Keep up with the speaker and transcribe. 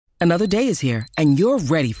Another day is here, and you're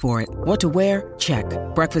ready for it. What to wear? Check.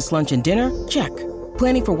 Breakfast, lunch, and dinner? Check.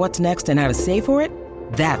 Planning for what's next and how to save for it?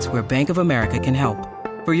 That's where Bank of America can help.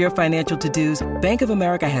 For your financial to-dos, Bank of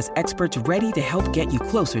America has experts ready to help get you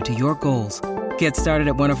closer to your goals. Get started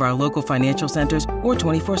at one of our local financial centers or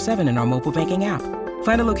 24/7 in our mobile banking app.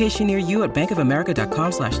 Find a location near you at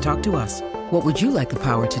bankofamerica.com/talktous. What would you like the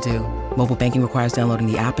power to do? Mobile banking requires downloading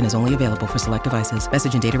the app and is only available for select devices.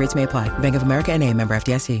 Message and data rates may apply. Bank of America N.A., member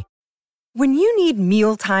FDIC. When you need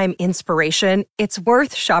mealtime inspiration, it's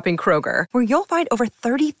worth shopping Kroger, where you'll find over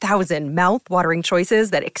 30,000 mouth-watering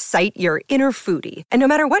choices that excite your inner foodie. And no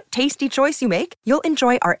matter what tasty choice you make, you'll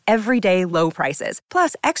enjoy our everyday low prices,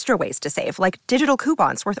 plus extra ways to save, like digital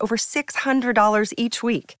coupons worth over $600 each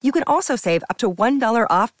week. You can also save up to $1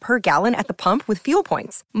 off per gallon at the pump with fuel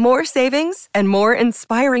points. More savings and more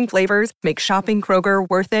inspiring flavors make shopping Kroger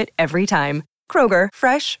worth it every time. Kroger,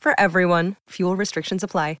 fresh for everyone. Fuel restrictions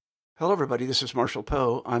apply. Hello, everybody. This is Marshall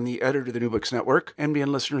Poe. I'm the editor of the New Books Network.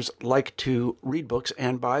 NBN listeners like to read books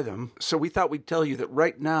and buy them. So we thought we'd tell you that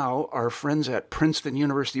right now, our friends at Princeton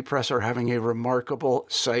University Press are having a remarkable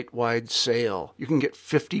site-wide sale. You can get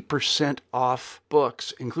 50% off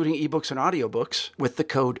books, including ebooks and audiobooks, with the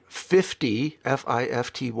code 50,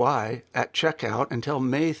 F-I-F-T-Y, at checkout until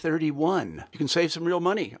May 31. You can save some real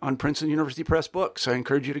money on Princeton University Press books. I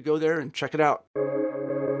encourage you to go there and check it out.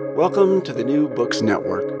 Welcome to the New Books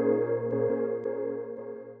Network.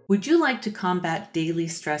 Would you like to combat daily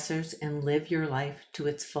stressors and live your life to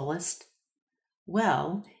its fullest?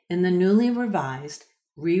 Well, in the newly revised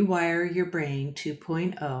Rewire Your Brain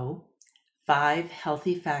 2.0, 5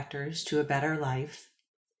 Healthy Factors to a Better Life,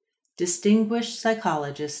 distinguished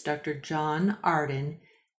psychologist Dr. John Arden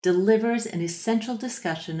delivers an essential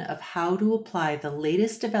discussion of how to apply the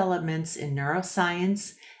latest developments in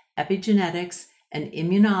neuroscience, epigenetics, and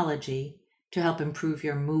immunology to help improve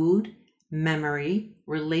your mood, memory,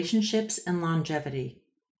 relationships, and longevity.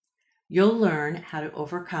 You'll learn how to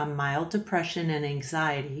overcome mild depression and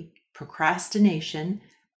anxiety, procrastination,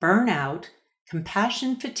 burnout,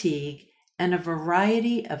 compassion fatigue, and a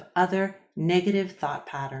variety of other negative thought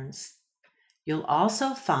patterns. You'll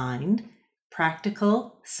also find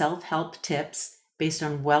practical self-help tips based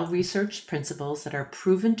on well-researched principles that are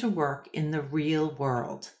proven to work in the real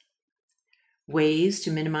world. Ways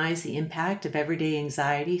to minimize the impact of everyday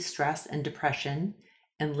anxiety, stress, and depression,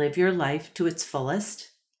 and live your life to its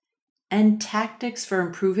fullest, and tactics for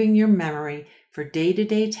improving your memory for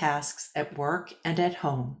day-to-day tasks at work and at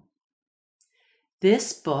home.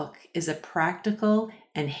 This book is a practical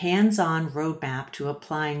and hands-on roadmap to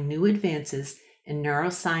applying new advances in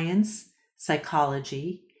neuroscience,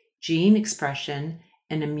 psychology, gene expression,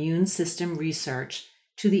 and immune system research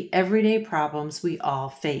to the everyday problems we all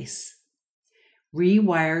face.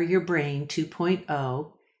 Rewire Your Brain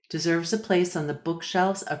 2.0 deserves a place on the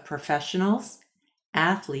bookshelves of professionals,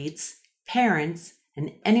 athletes, parents,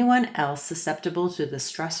 and anyone else susceptible to the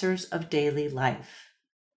stressors of daily life.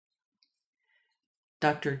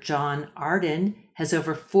 Dr. John Arden has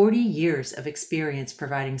over 40 years of experience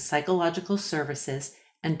providing psychological services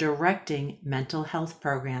and directing mental health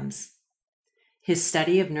programs. His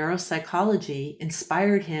study of neuropsychology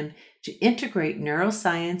inspired him to integrate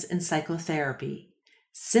neuroscience and psychotherapy,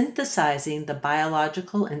 synthesizing the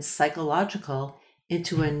biological and psychological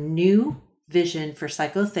into a new vision for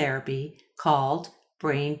psychotherapy called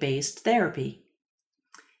brain-based therapy.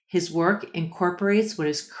 His work incorporates what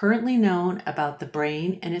is currently known about the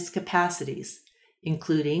brain and its capacities,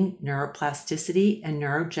 including neuroplasticity and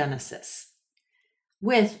neurogenesis,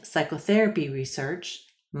 with psychotherapy research,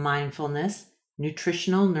 mindfulness,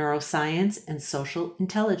 nutritional neuroscience, and social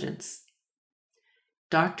intelligence.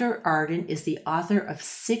 Dr. Arden is the author of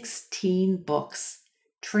 16 books,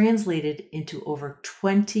 translated into over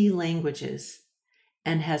 20 languages,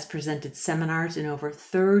 and has presented seminars in over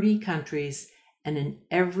 30 countries and in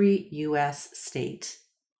every U.S. state.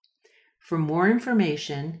 For more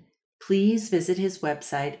information, please visit his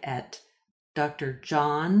website at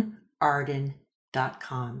drjohnarden.com.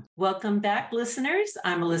 Welcome back, listeners.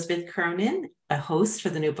 I'm Elizabeth Cronin, a host for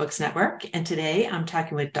the New Books Network, and today I'm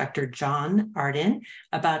talking with Dr. John Arden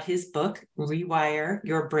about his book, Rewire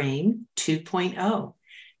Your Brain 2.0.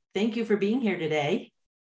 Thank you for being here today.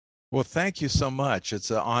 Well, thank you so much.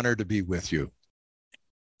 It's an honor to be with you.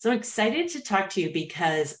 So I'm excited to talk to you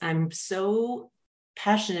because I'm so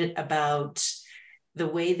passionate about the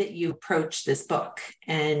way that you approach this book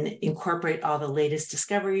and incorporate all the latest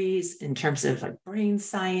discoveries in terms of like brain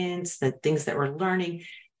science, the things that we're learning,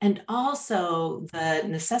 and also the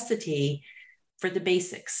necessity for the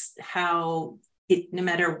basics, how it, no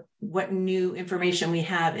matter what new information we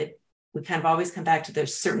have, it we kind of always come back to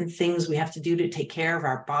there's certain things we have to do to take care of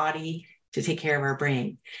our body, to take care of our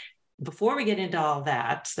brain. Before we get into all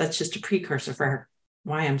that, that's just a precursor for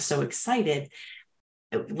why I'm so excited.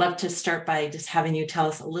 I would love to start by just having you tell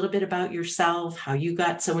us a little bit about yourself, how you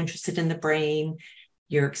got so interested in the brain,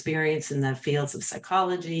 your experience in the fields of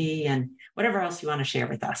psychology, and whatever else you want to share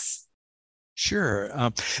with us. Sure.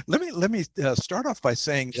 Let me start off by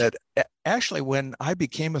saying that actually, when I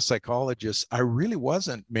became a psychologist, I really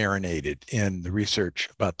wasn't marinated in the research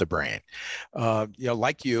about the brain.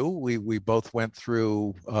 Like you, we both went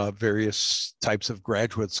through various types of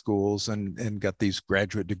graduate schools and got these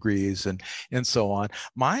graduate degrees and so on.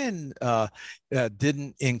 Mine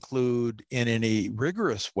didn't include in any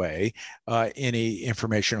rigorous way any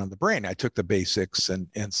information on the brain. I took the basics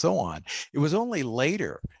and so on. It was only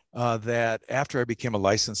later that after I became a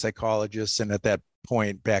licensed psychologist, and at that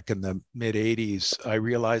point back in the mid 80s, I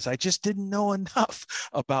realized I just didn't know enough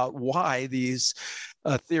about why these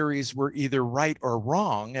theories were either right or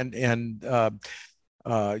wrong. And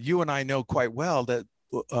you and I know quite well that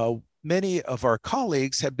many of our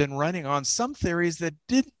colleagues have been running on some theories that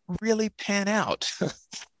didn't really pan out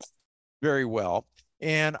very well.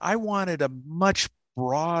 And I wanted a much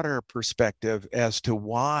broader perspective as to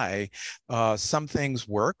why some things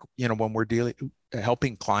work, when we're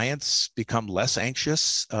helping clients become less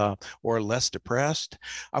anxious or less depressed.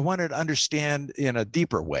 I wanted to understand in a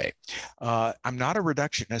deeper way. I'm not a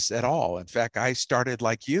reductionist at all. In fact, I started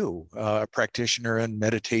like you, a practitioner in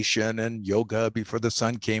meditation and yoga before the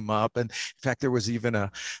sun came up. And in fact, there was even a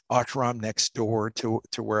ashram next door to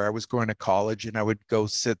where I was going to college, and I would go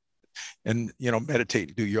sit and meditate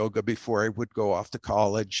and do yoga before I would go off to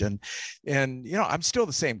college. And I'm still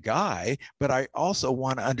the same guy, but I also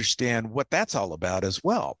want to understand what that's all about as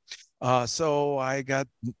well. So I got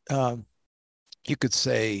you could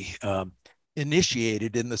say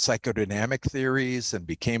initiated in the psychodynamic theories and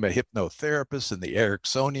became a hypnotherapist in the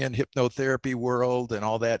Ericksonian hypnotherapy world and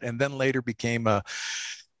all that, and then later became a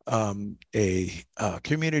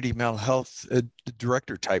community mental health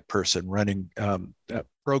director type person, running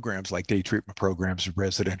programs like day treatment programs and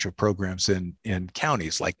residential programs in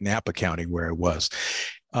counties like Napa County, where I was.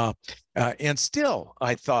 And still,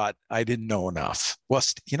 I thought I didn't know enough. Well,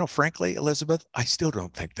 frankly, Elizabeth, I still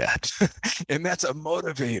don't think that. And that's a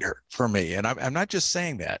motivator for me. And I'm not just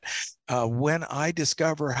saying that. When I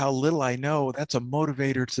discover how little I know, that's a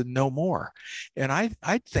motivator to know more. And I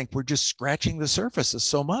think we're just scratching the surface of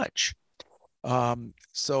so much.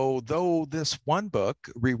 So though this one book,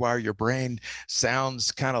 Rewire Your Brain,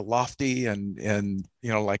 sounds kind of lofty and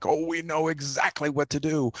like, oh, we know exactly what to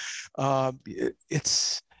do,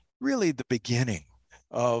 it's really the beginning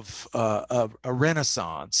of a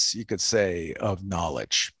renaissance, you could say, of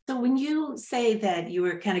knowledge. So when you say that you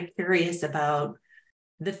were kind of curious about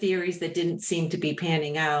the theories that didn't seem to be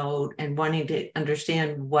panning out and wanting to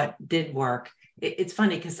understand what did work, it's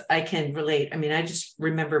funny because I can relate. I mean, I just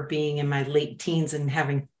remember being in my late teens and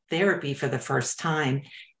having therapy for the first time.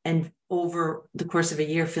 And over the course of a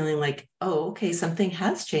year, feeling like, oh, okay, something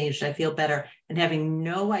has changed. I feel better, and having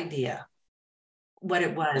no idea what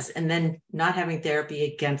it was. And then not having therapy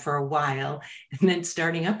again for a while, and then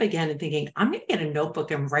starting up again and thinking, I'm going to get a notebook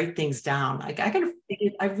and write things down. Like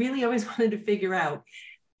I really always wanted to figure out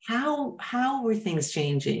how were things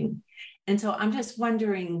changing. And so I'm just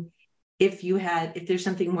wondering if there's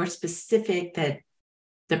something more specific that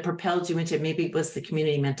propelled you into, maybe it was the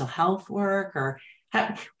community mental health work, or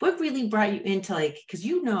what really brought you into, because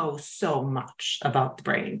you know so much about the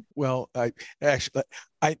brain. Well, I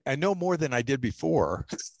know more than I did before,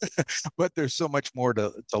 but there's so much more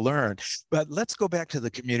to learn. But let's go back to the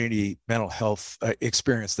community mental health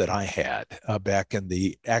experience that I had back in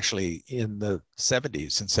the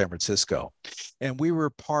 70s in San Francisco. And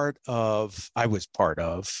I was part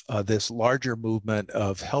of this larger movement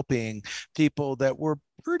of helping people that were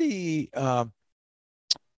pretty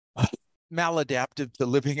maladaptive to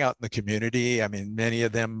living out in the community. I mean, many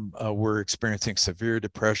of them were experiencing severe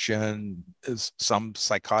depression, some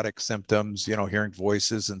psychotic symptoms, hearing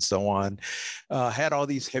voices and so on, had all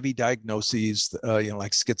these heavy diagnoses,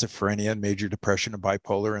 like schizophrenia and major depression and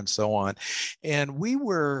bipolar and so on. And we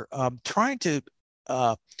were trying to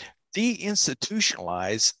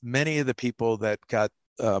deinstitutionalize many of the people that got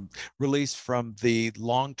released from the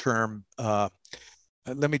long-term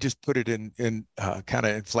let me just put it in kind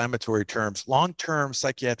of inflammatory terms, long-term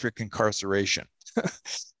psychiatric incarceration.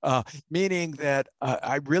 Meaning that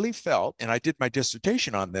I really felt, and I did my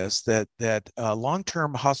dissertation on this, that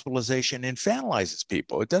long-term hospitalization infantilizes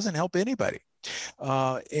people. It doesn't help anybody.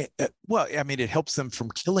 Well, I mean, it helps them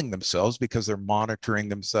from killing themselves because they're monitoring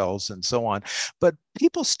themselves and so on. But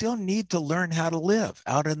people still need to learn how to live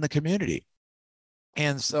out in the community.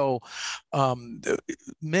 And so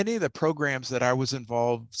many of the programs that I was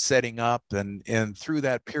involved setting up and through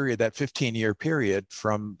that period, that 15-year period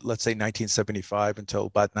from, let's say, 1975 until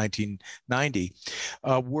about 1990,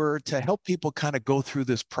 were to help people kind of go through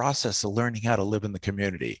this process of learning how to live in the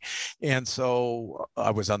community. And so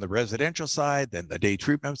I was on the residential side, then the day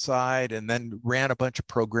treatment side, and then ran a bunch of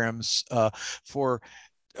programs for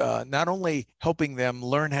not only helping them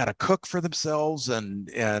learn how to cook for themselves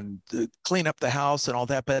and clean up the house and all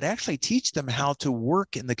that, but actually teach them how to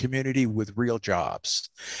work in the community with real jobs.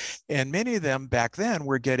 And many of them back then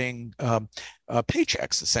were getting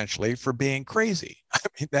paychecks essentially for being crazy. I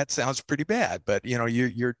mean, that sounds pretty bad, but you know,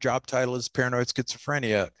 your job title is paranoid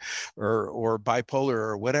schizophrenia or bipolar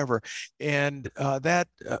or whatever, and that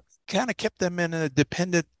kind of kept them in a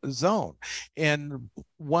dependent zone. And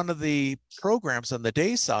one of the programs on the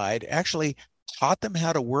day side actually taught them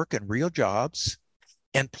how to work in real jobs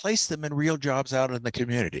and place them in real jobs out in the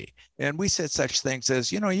community. And we said such things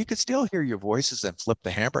as, you know, you could still hear your voices and flip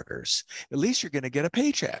the hamburgers. At least you're going to get a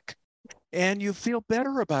paycheck and you feel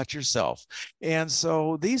better about yourself. And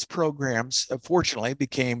so these programs, fortunately,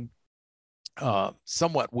 became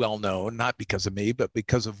somewhat well known, not because of me, but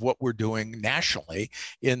because of what we're doing nationally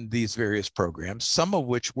in these various programs, some of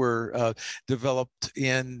which were developed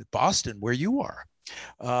in Boston, where you are.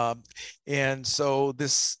 And so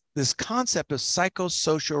this concept of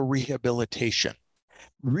psychosocial rehabilitation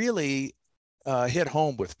really hit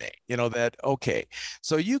home with me, you know, that, okay,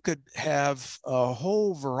 so you could have a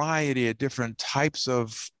whole variety of different types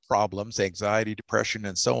of problems, anxiety, depression,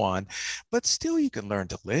 and so on, but still you can learn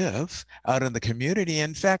to live out in the community.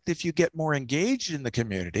 In fact, if you get more engaged in the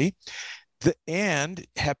community and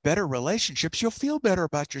have better relationships, you'll feel better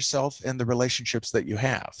about yourself and the relationships that you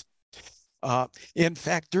have. In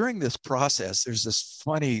fact, during this process, there's this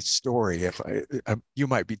funny story. If you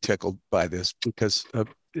might be tickled by this because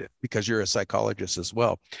you're a psychologist as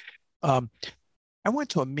well. I went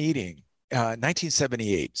to a meeting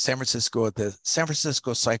 1978, San Francisco, at the San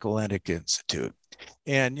Francisco Psychoanalytic Institute.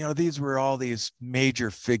 And, you know, these were all these major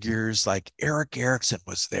figures, like Eric Erickson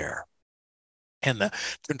was there. And the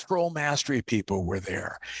control mastery people were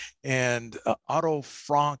there. And Otto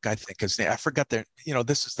Frank, I think his name, I forgot their, you know,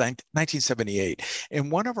 this was 1978. And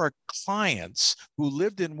one of our clients who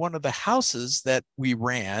lived in one of the houses that we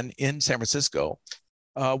ran in San Francisco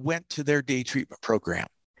went to their day treatment program.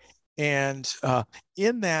 And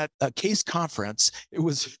in that case conference, it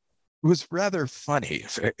was rather funny,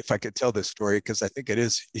 if I could tell this story, because I think it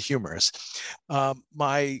is humorous.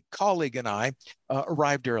 My colleague and I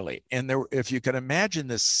arrived early, and if you can imagine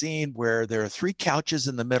this scene where there are 3 couches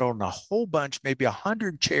in the middle and a whole bunch, maybe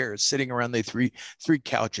 100 chairs sitting around the three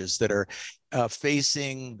couches that are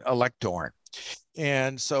facing a lectern.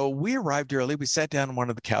 And so we arrived early. We sat down on one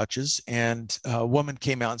of the couches, and a woman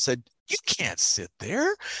came out and said, "You can't sit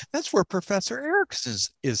there. That's where Professor Erickson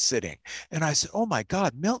is sitting." And I said, "Oh my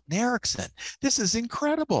God, Milton Erickson. This is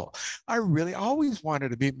incredible. I really always wanted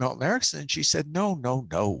to meet Milton Erickson." And she said, "No,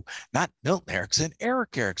 not Milton Erickson,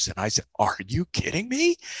 Eric Erickson." I said, "Are you kidding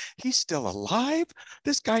me? He's still alive?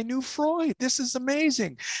 This guy knew Freud. This is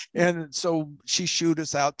amazing." And so she shooed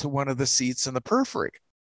us out to one of the seats in the periphery.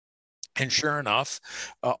 And sure enough,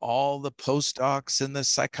 all the postdocs and the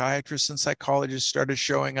psychiatrists and psychologists started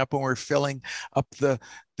showing up, and we're filling up the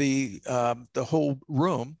whole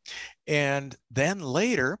room. And then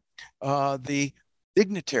later, the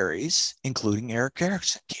dignitaries, including Eric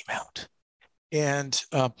Erickson, came out. And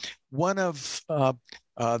one of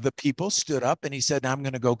the people stood up and he said, "I'm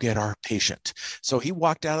going to go get our patient." So he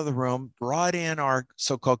walked out of the room, brought in our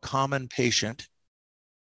so-called common patient,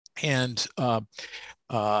 and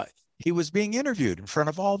he was being interviewed in front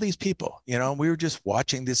of all these people, you know, and we were just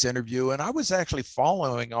watching this interview. And I was actually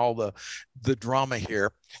following all the drama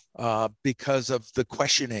here because of the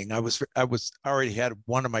questioning. I already had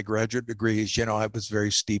one of my graduate degrees, you know, I was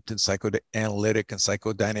very steeped in psychoanalytic and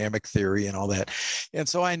psychodynamic theory and all that. And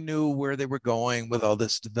so I knew where they were going with all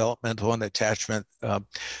this developmental and attachment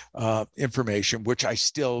information, which I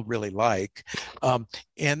still really like.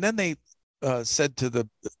 And then they said to the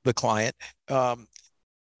client,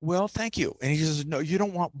 "Well, thank you." And he says, "No, you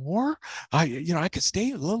don't want more? I could stay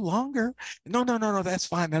a little longer." No, that's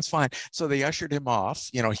fine. That's fine. So they ushered him off.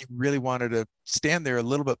 You know, he really wanted to stand there a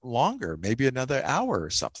little bit longer, maybe another hour or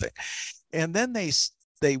something. And then they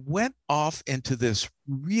they went off into this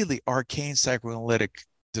really arcane psychoanalytic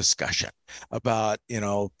discussion about,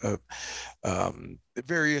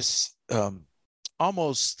 various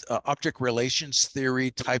almost object relations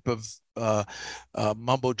theory type of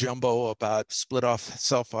mumbo jumbo about split off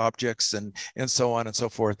self objects and so on and so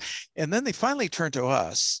forth. And then they finally turned to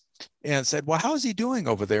us and said, well, how is he doing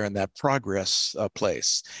over there in that progress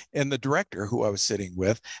place? And the director, who I was sitting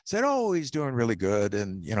with, said, oh, he's doing really good.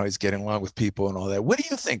 And, he's getting along with people and all that. What do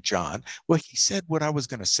you think, John? Well, he said what I was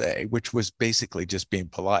going to say, which was basically just being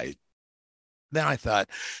polite. Then I thought,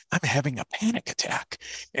 I'm having a panic attack.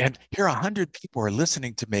 And here 100 people are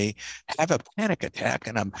listening to me have a panic attack.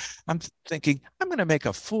 And I'm thinking, I'm going to make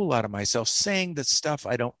a fool out of myself saying the stuff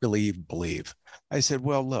I don't really even believe. I said,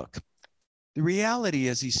 well, look, the reality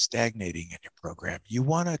is he's stagnating in your program. You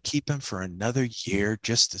want to keep him for another year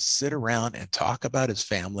just to sit around and talk about his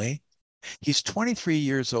family? He's 23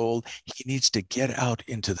 years old. He needs to get out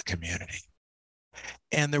into the community.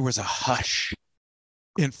 And there was a hush.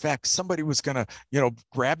 In fact, somebody was going to,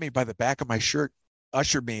 grab me by the back of my shirt,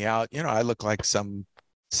 usher me out. I look like some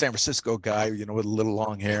San Francisco guy, with a little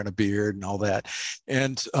long hair and a beard and all that.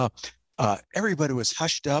 And everybody was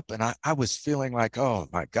hushed up, and I was feeling like, oh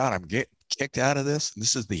my God, I'm getting kicked out of this. And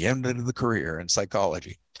this is the end of the career in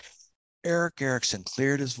psychology. Eric Erickson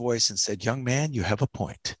cleared his voice and said, young man, you have a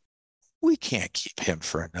point. We can't keep him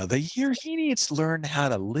for another year. He needs to learn how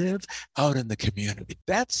to live out in the community.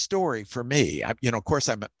 That story for me, of course,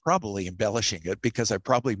 I'm probably embellishing it because I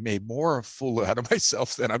probably made more of a fool out of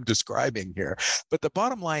myself than I'm describing here. But the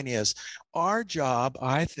bottom line is our job,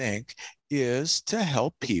 I think, is to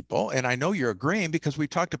help people. And I know you're agreeing because we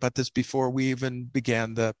talked about this before we even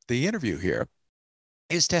began the interview here,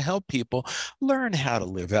 is to help people learn how to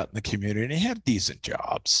live out in the community and have decent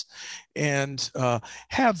jobs and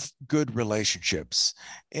have good relationships.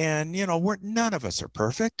 And, none of us are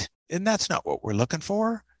perfect, and that's not what we're looking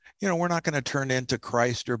for. We're not going to turn into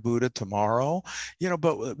Christ or Buddha tomorrow,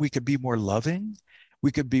 but we could be more loving.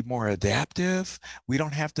 We could be more adaptive. We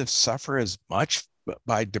don't have to suffer as much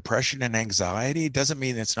by depression and anxiety. Doesn't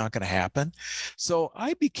mean it's not going to happen. So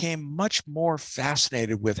I became much more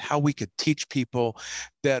fascinated with how we could teach people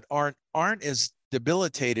that aren't as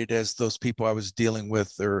debilitated as those people I was dealing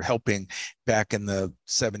with or helping back in the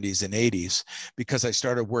 70s and 80s, because I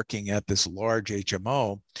started working at this large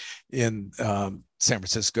HMO in San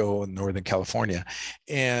Francisco and Northern California.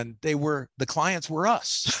 And the clients were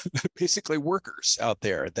us, basically workers out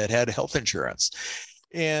there that had health insurance.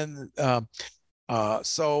 And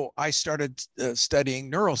so I started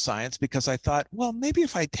studying neuroscience because I thought, well, maybe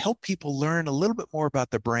if I help people learn a little bit more about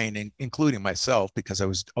the brain, including myself, because I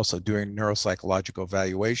was also doing neuropsychological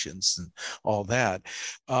evaluations and all that,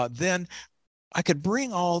 then I could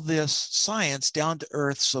bring all this science down to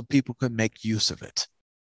earth so people could make use of it.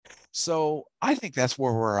 So I think that's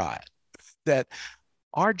where we're at, that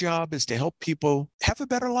our job is to help people have a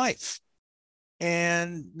better life,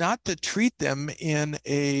 and not to treat them in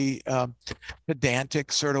a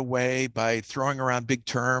pedantic sort of way by throwing around big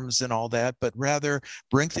terms and all that, but rather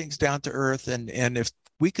bring things down to earth. And if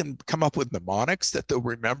we can come up with mnemonics that they'll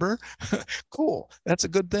remember, cool, that's a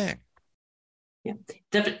good thing. Yeah,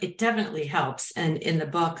 it definitely helps. And in the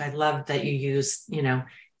book, I love that you use,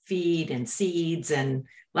 feed and seeds and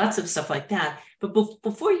lots of stuff like that. But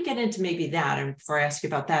before you get into maybe that, and before I ask you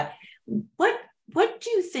about that, what do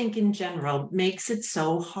you think in general makes it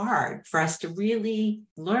so hard for us to really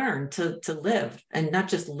learn to live, and not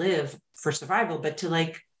just live for survival, but to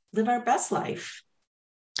live our best life?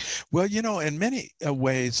 Well, in many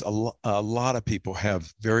ways, a lot of people have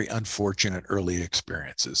very unfortunate early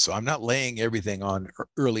experiences. So I'm not laying everything on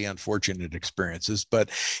early unfortunate experiences, but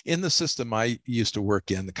in the system I used to work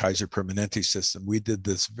in, the Kaiser Permanente system, we did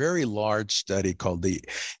this very large study called the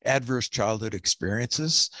Adverse Childhood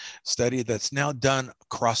Experiences study that's now done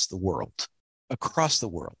across the world.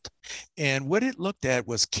 And what it looked at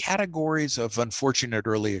was categories of unfortunate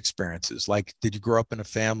early experiences, like did you grow up in a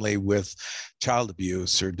family with child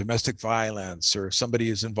abuse or domestic violence, or somebody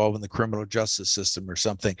who's involved in the criminal justice system or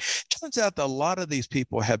something. Turns out that a lot of these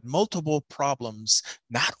people had multiple problems,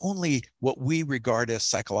 not only what we regard as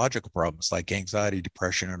psychological problems like anxiety,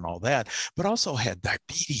 depression, and all that, but also had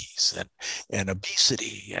diabetes and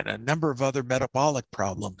obesity and a number of other metabolic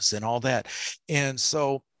problems and all that. And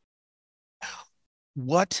so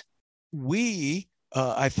what we,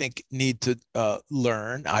 I think, need to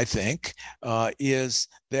learn, is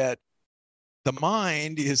that the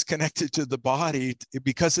mind is connected to the body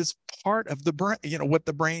because it's part of the brain, what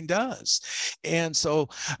the brain does. And so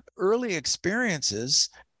early experiences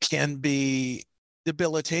can be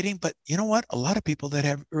debilitating, but you know what? A lot of people that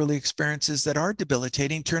have early experiences that are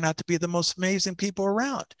debilitating turn out to be the most amazing people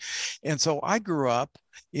around. And so I grew up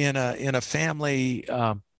in a family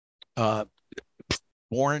uh,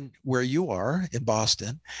 born where you are in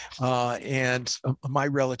Boston, and my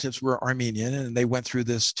relatives were Armenian, and they went through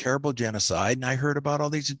this terrible genocide. And I heard about all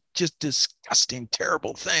these just disgusting,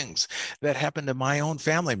 terrible things that happened to my own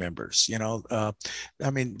family members. I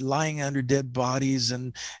mean, lying under dead bodies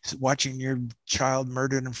and watching your child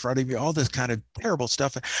murdered in front of you, all this kind of terrible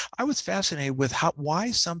stuff. I was fascinated with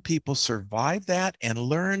why some people survive that and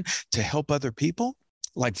learn to help other people,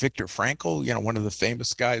 like Viktor Frankl, one of the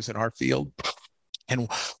famous guys in our field, and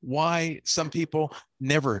why some people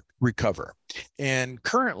never recover. And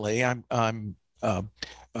currently, I'm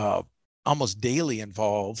almost daily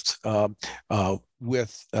involved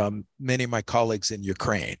with many of my colleagues in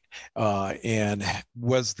Ukraine, and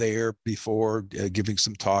was there before giving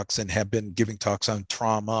some talks, and have been giving talks on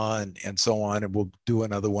trauma and so on. And we'll do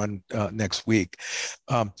another one next week.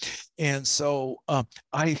 And so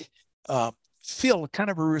I feel kind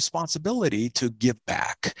of a responsibility to give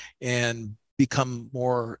back and become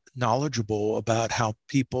more knowledgeable about how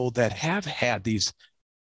people that have had these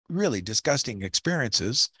really disgusting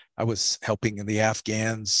experiences. I was helping in the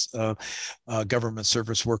Afghans, government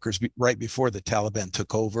service workers right before the Taliban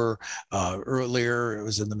took over. Earlier, it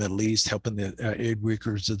was in the Middle East, helping the aid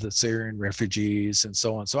workers of the Syrian refugees and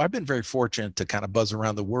so on. So I've been very fortunate to kind of buzz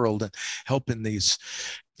around the world and help in these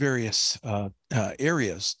various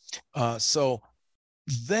areas. So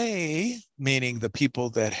they, meaning the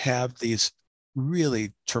people that have these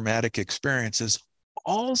really traumatic experiences,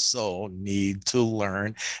 also need to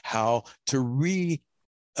learn how to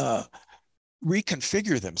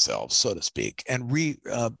reconfigure themselves, so to speak. And we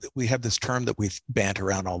have this term that we bant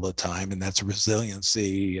around all the time, and that's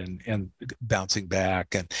resiliency and bouncing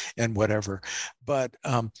back and whatever. But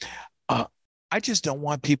I just don't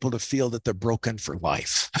want people to feel that they're broken for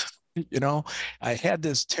life. I had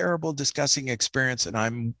this terrible, disgusting experience and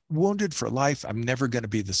I'm wounded for life. I'm never going to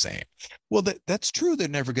be the same. Well, that's true. They're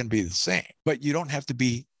never going to be the same, but you don't have to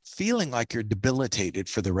be feeling like you're debilitated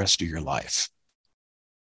for the rest of your life.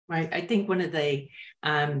 Right. I think one of the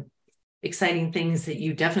exciting things that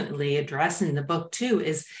you definitely address in the book too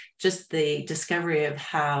is just the discovery of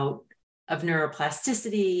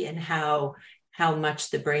neuroplasticity and how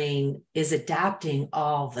much the brain is adapting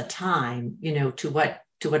all the time,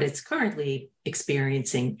 to what it's currently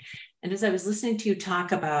experiencing. And as I was listening to you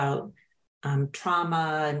talk about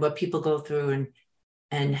trauma and what people go through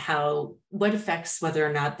and what affects whether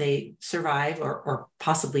or not they survive or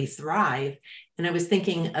possibly thrive. And I was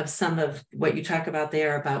thinking of some of what you talk about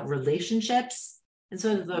there about relationships and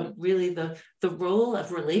sort of the role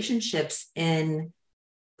of relationships in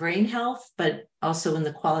brain health, but also in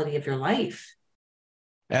the quality of your life.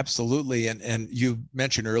 Absolutely. And you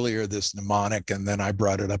mentioned earlier this mnemonic, and then I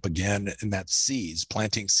brought it up again, and that's seeds,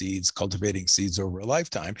 planting seeds, cultivating seeds over a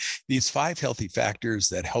lifetime. These 5 healthy factors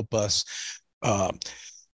that help us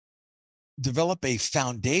develop a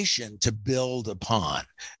foundation to build upon.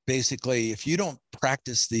 Basically, if you don't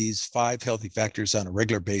practice these 5 healthy factors on a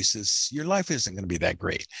regular basis, your life isn't going to be that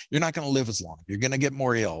great. You're not going to live as long. You're going to get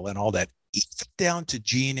more ill and all that, down to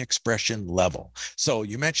gene expression level. So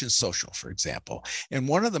you mentioned social, for example, and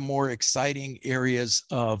one of the more exciting areas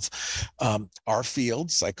of our field,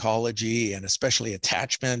 psychology, and especially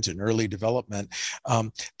attachment and early development,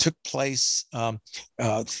 took place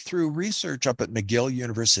through research up at McGill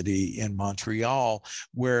University in Montreal,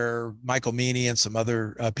 where Michael Meany and some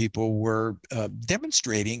other people were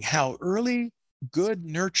demonstrating how early good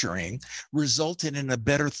nurturing resulted in a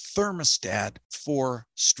better thermostat for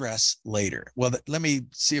stress later. Well, let me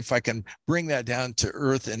see if I can bring that down to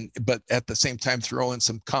earth, but at the same time throw in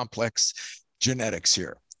some complex genetics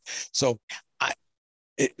here. So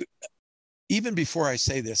even before I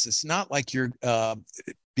say this, it's not like you're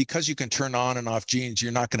because you can turn on and off genes, you're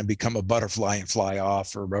not going to become a butterfly and fly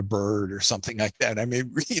off, or a bird or something like that. I mean,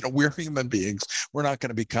 we're human beings. We're not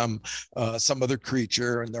going to become some other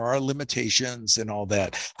creature, and there are limitations and all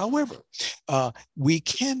that. However, we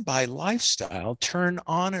can, by lifestyle, turn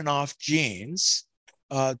on and off genes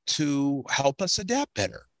to help us adapt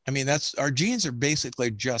better. I mean, our genes are basically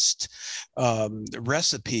just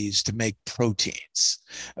recipes to make proteins.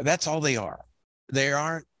 That's all they are. They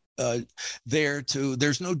aren't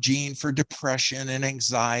there's no gene for depression and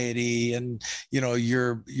anxiety and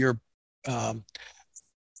your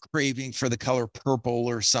craving for the color purple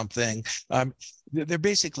or something. They're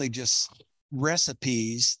basically just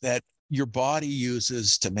recipes that your body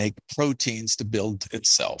uses to make proteins to build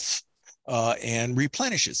itself. and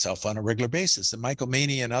replenish itself on a regular basis. And Michael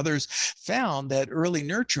Maney and others found that early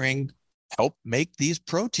nurturing helped make these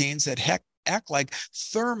proteins that act like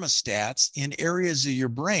thermostats in areas of your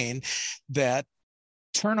brain that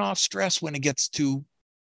turn off stress when it gets too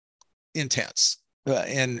intense.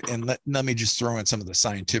 And let me just throw in some of the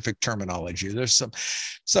scientific terminology. There's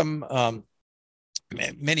some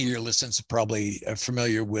many of your listeners are probably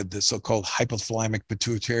familiar with the so-called hypothalamic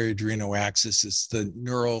pituitary adrenal axis. It's the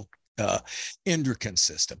neural endocrine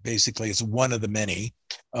system. Basically, it's one of the many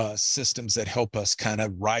systems that help us kind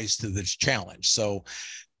of rise to this challenge. So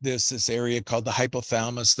there's this area called the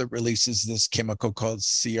hypothalamus that releases this chemical called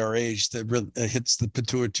CRH that hits the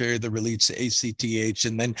pituitary, that releases ACTH,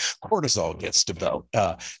 and then cortisol gets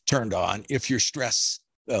turned on if your stress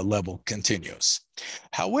level continues.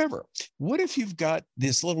 However, what if you've got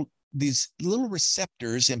these little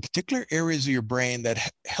receptors in particular areas of your brain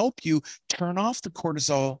that help you turn off the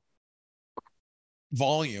cortisol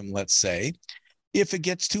volume, let's say, if it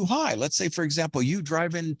gets too high? Let's say, for example, you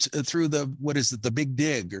drive through the Big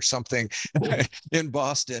Dig or something in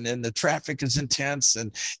Boston, and the traffic is intense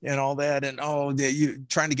and all that, and you're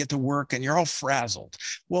trying to get to work and you're all frazzled.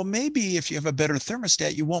 Well, maybe if you have a better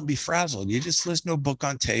thermostat, you won't be frazzled. You just listen to a book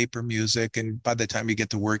on tape or music, and by the time you get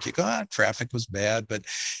to work, you go, traffic was bad. But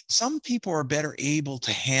some people are better able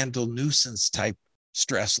to handle nuisance type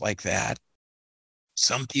stress like that.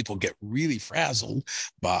 Some people get really frazzled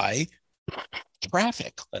by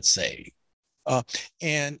traffic, let's say.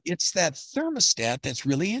 And it's that thermostat that's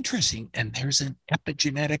really interesting. And there's an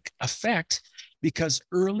epigenetic effect because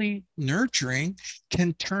early nurturing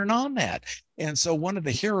can turn on that. And so one of the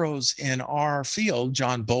heroes in our field,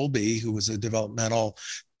 John Bowlby, who was a developmental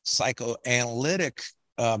psychoanalytic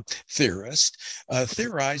theorist,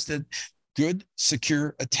 theorized that good,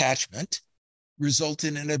 secure attachment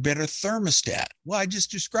resulted in a better thermostat. Well, I just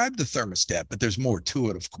described the thermostat, but there's more to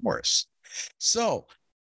it, of course. So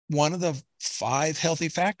one of the 5 healthy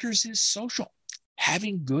factors is social,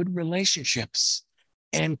 having good relationships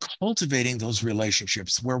and cultivating those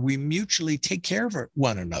relationships where we mutually take care of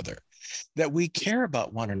one another, that we care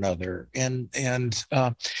about one another and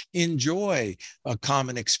enjoy a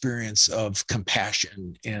common experience of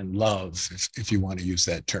compassion and love, if you want to use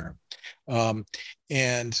that term.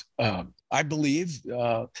 I believe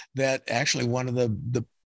that actually one of the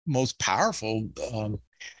most powerful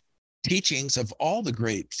teachings of all the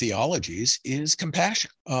great theologies is compassion.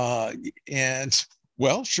 And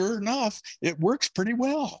well, sure enough, it works pretty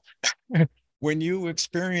well. When you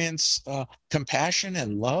experience compassion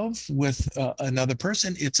and love with another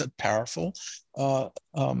person, it's a powerful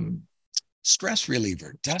stress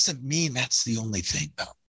reliever. Doesn't mean that's the only thing, though.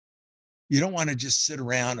 You don't want to just sit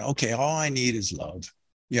around, okay, all I need is love,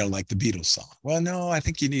 like the Beatles song. Well, no, I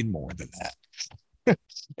think you need more than that.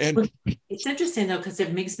 And it's interesting, though, because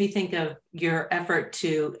it makes me think of your effort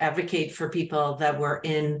to advocate for people that were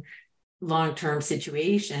in long-term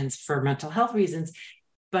situations for mental health reasons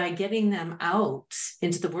by getting them out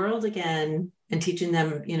into the world again and teaching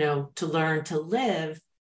them, to learn to live.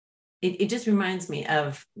 It just reminds me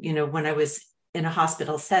of, when I was in a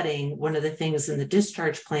hospital setting, one of the things in the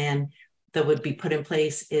discharge plan that would be put in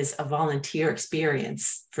place is a volunteer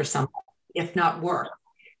experience for someone, if not work.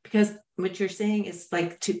 Because what you're saying is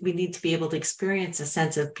we need to be able to experience a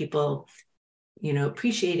sense of people,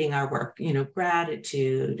 appreciating our work,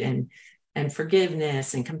 gratitude and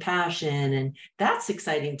forgiveness and compassion. And that's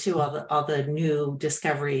exciting too, all the new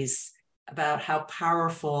discoveries about how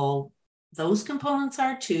powerful those components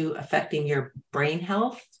are to affecting your brain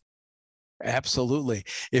health. Absolutely.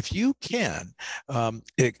 If you can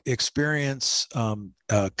experience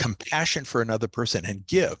compassion for another person and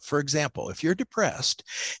give, for example, if you're depressed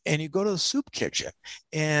and you go to the soup kitchen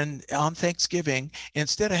and on Thanksgiving,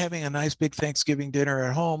 instead of having a nice big Thanksgiving dinner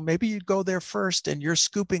at home, maybe you go there first and you're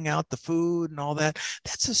scooping out the food and all that.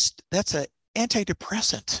 That's an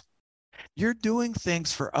antidepressant. You're doing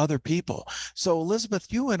things for other people. So Elizabeth,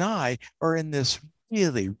 you and I are in this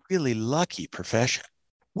really, really lucky profession.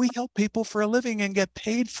 We help people for a living and get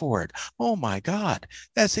paid for it. Oh my God,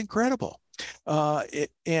 that's incredible.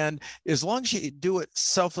 And as long as you do it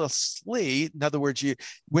selflessly, in other words,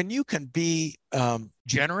 when you can be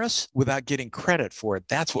generous without getting credit for it,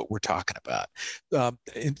 that's what we're talking about.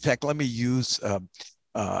 In fact, let me use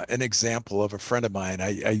an example of a friend of mine.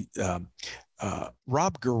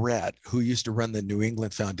 Rob Garrett, who used to run the New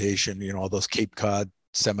England Foundation, all those Cape Cod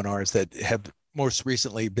seminars that have most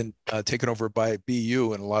recently been taken over by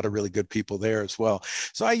BU, and a lot of really good people there as well.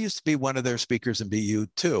 So I used to be one of their speakers in BU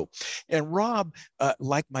too. And Rob,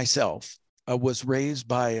 like myself, was raised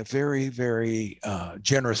by a very, very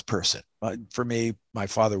generous person. For me, my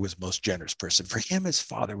father was the most generous person. For him, his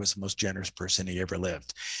father was the most generous person he ever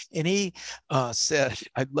lived. And he said,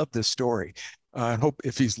 I love this story. I hope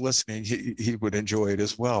if he's listening, he would enjoy it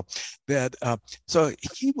as well. That so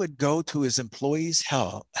he would go to his employees'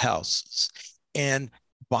 houses and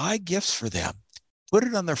buy gifts for them, put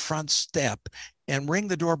it on their front step, and ring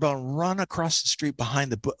the doorbell and run across the street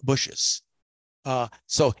behind the bushes.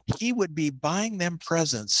 So he would be buying them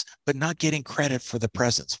presents, but not getting credit for the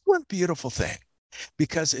presents. What a beautiful thing.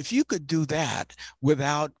 Because if you could do that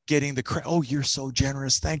without getting the credit, oh, you're so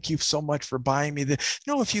generous. Thank you so much for buying me this.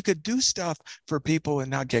 No, if you could do stuff for people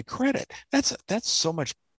and not get credit, that's so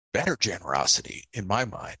much better generosity in my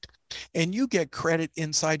mind. And you get credit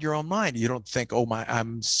inside your own mind. You don't think, oh,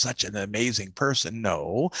 I'm such an amazing person.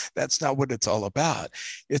 No, that's not what it's all about.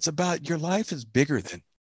 It's about your life is bigger than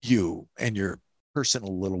you and your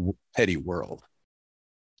personal little petty world,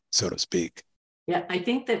 so to speak. Yeah, I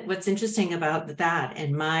think that what's interesting about that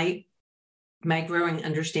and my growing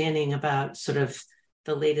understanding about sort of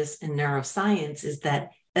the latest in neuroscience is that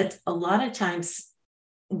a lot of times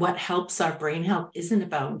what helps our brain health isn't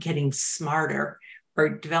about getting smarter or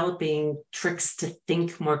developing tricks to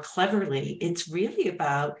think more cleverly. It's really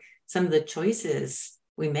about some of the choices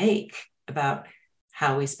we make about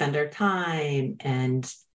how we spend our time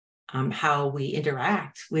and how we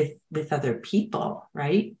interact with other people,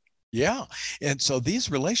 right? Yeah. And so these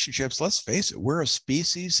relationships, let's face it, we're a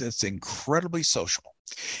species that's incredibly social.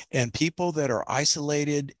 And people that are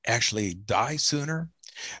isolated actually die sooner.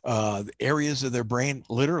 Areas of their brain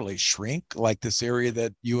literally shrink, like this area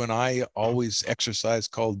that you and I always exercise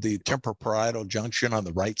called the temporoparietal junction on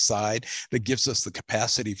the right side that gives us the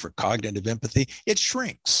capacity for cognitive empathy. It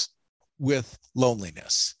shrinks with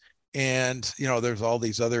loneliness. And, there's all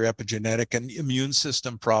these other epigenetic and immune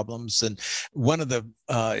system problems. And one of the,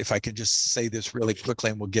 if I can just say this really quickly,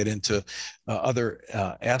 and we'll get into other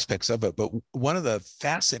aspects of it, but one of the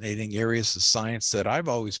fascinating areas of science that I've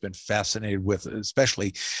always been fascinated with,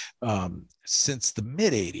 especially since the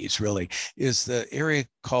mid-'80s, really, is the area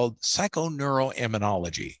called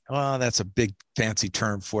psychoneuroimmunology. That's a big fancy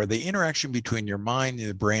term for the interaction between your mind,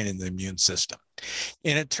 the brain, and the immune system.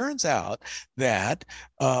 And it turns out that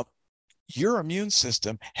your immune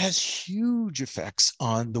system has huge effects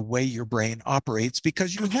on the way your brain operates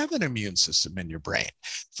because you have an immune system in your brain.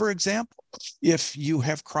 For example, if you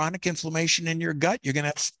have chronic inflammation in your gut, you're going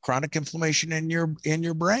to have chronic inflammation in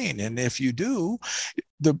your brain. And if you do,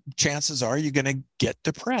 the chances are you're going to get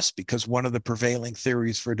depressed because one of the prevailing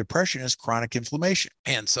theories for depression is chronic inflammation.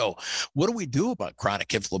 And so what do we do about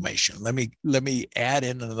chronic inflammation? Let me add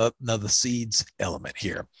in another seeds element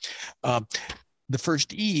here. The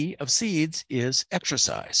first E of seeds is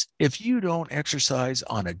exercise. If you don't exercise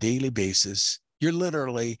on a daily basis, you're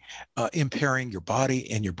literally impairing your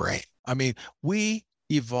body and your brain. I mean, we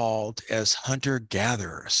evolved as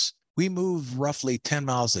hunter-gatherers. We moved roughly 10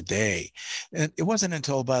 miles a day. And it wasn't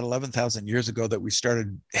until about 11,000 years ago that we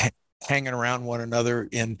started hanging around one another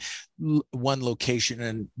in one location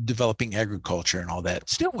and developing agriculture and all that.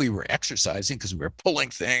 Still, we were exercising because we were pulling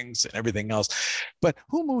things and everything else. But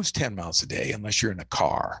who moves 10 miles a day unless you're in a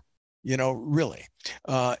car? Really.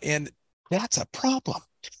 And that's a problem.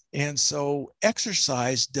 And so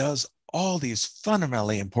exercise does all these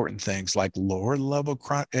fundamentally important things like lower level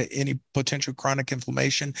any potential chronic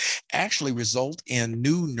inflammation actually result in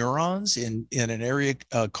new neurons in an area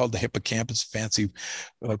called the hippocampus, fancy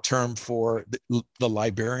term for the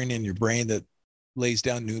librarian in your brain that lays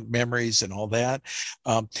down new memories and all that.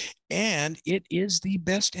 And it is the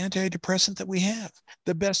best antidepressant that we have,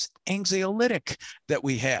 the best anxiolytic that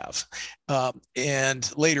we have.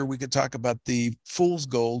 And later we could talk about the fool's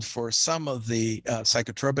gold for some of the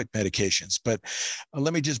psychotropic medications. But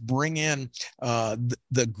let me just bring in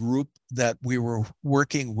the group that we were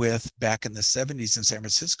working with back in the 70s in San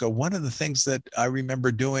Francisco. One of the things that I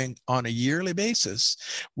remember doing on a yearly basis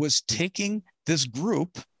was taking this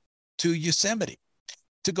group to Yosemite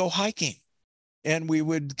to go hiking. And we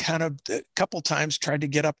would kind of a couple times try to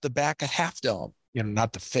get up the back of Half Dome,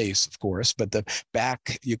 not the face, of course, but the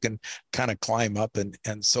back you can kind of climb up and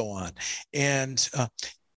so on. And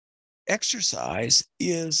exercise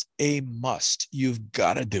is a must. You've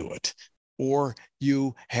got to do it, or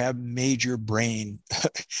you have major brain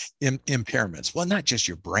impairments. Well, not just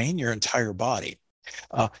your brain, your entire body.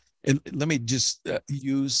 And let me just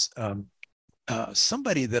use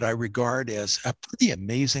somebody that I regard as a pretty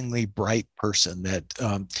amazingly bright person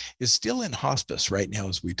that is still in hospice right now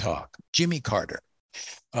as we talk, Jimmy Carter.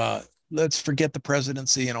 let's forget the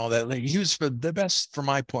presidency and all that. Like, he was the best, from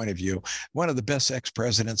my point of view, one of the best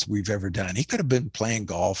ex-presidents we've ever done. He could have been playing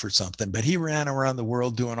golf or something, but he ran around the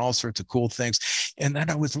world doing all sorts of cool things. And then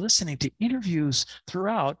I was listening to interviews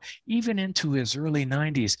throughout, even into his early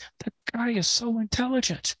 90s. The guy is so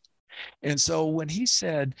intelligent. And so when he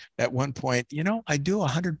said at one point, I do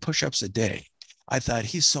 100 push-ups a day, I thought,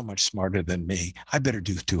 he's so much smarter than me. I better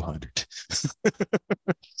do 200.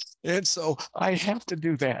 And so I have to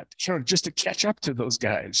do that, just to catch up to those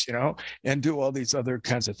guys, and do all these other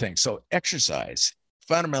kinds of things. So exercise,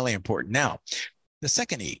 fundamentally important. Now, the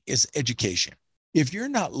second E is education. If you're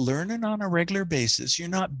not learning on a regular basis, you're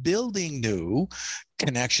not building new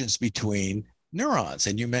connections between neurons.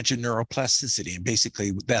 And you mentioned neuroplasticity, and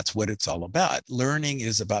basically that's what it's all about. Learning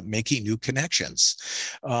is about making new connections.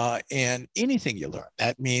 And anything you learn,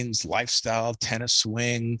 that means lifestyle, tennis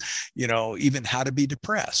swing, even how to be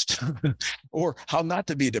depressed or how not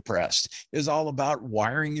to be depressed, is all about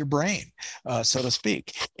wiring your brain, so to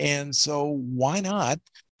speak. And so why not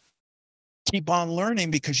keep on learning,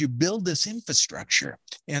 because you build this infrastructure.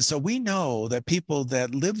 And so we know that people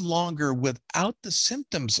that live longer without the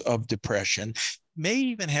symptoms of depression may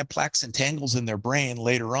even have plaques and tangles in their brain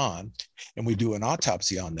later on, and we do an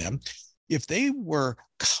autopsy on them. If they were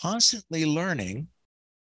constantly learning,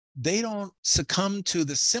 they don't succumb to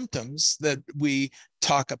the symptoms that we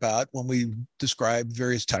talk about when we describe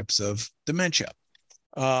various types of dementia.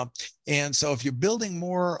 And so if you're building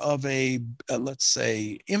more of a, let's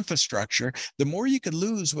say, infrastructure, the more you could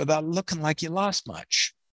lose without looking like you lost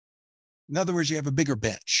much. In other words, you have a bigger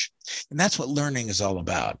bench. And that's what learning is all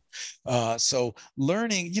about. So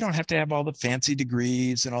learning, you don't have to have all the fancy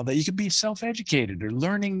degrees and all that. You could be self-educated, or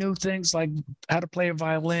learning new things like how to play a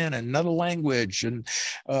violin and another language and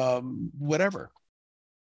whatever.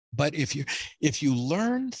 But if you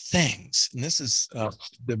learn things, and this is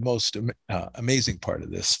the most amazing part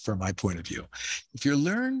of this from my point of view, if you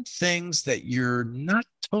learn things that you're not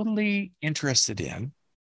totally interested in,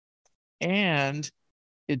 and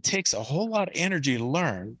it takes a whole lot of energy to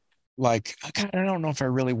learn, like, God, I don't know if I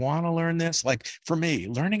really want to learn this. Like for me,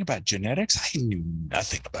 learning about genetics, I knew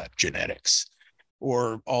nothing about genetics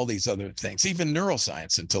or all these other things, even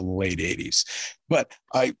neuroscience, until the late 80s. But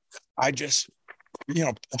I just,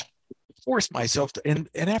 force myself to, and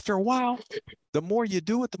after a while, the more you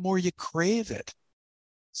do it, the more you crave it.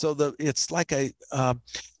 So it's like a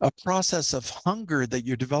process of hunger that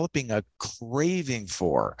you're developing a craving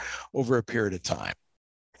for over a period of time.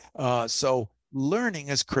 So learning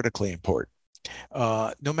is critically important.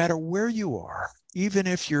 No matter where you are, even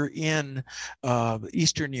if you're in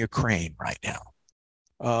Eastern Ukraine right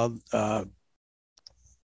now,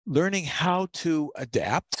 learning how to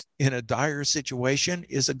adapt in a dire situation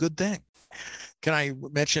is a good thing. Can I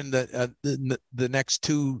mention the next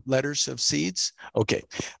two letters of SEEDS? Okay.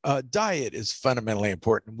 Diet is fundamentally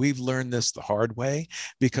important. We've learned this the hard way,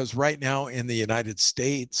 because right now in the United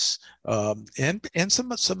States and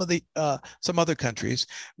some other countries,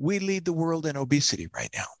 we lead the world in obesity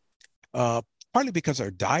right now. Partly because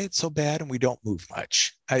our diet's so bad and we don't move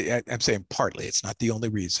much. I'm saying partly, it's not the only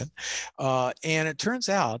reason. And it turns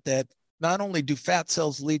out that not only do fat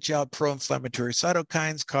cells leach out pro-inflammatory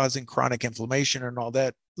cytokines, causing chronic inflammation and all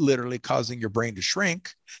that, literally causing your brain to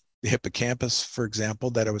shrink, the hippocampus, for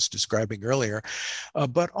example, that I was describing earlier,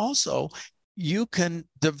 but also you can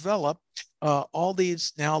develop all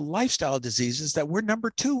these now lifestyle diseases that we're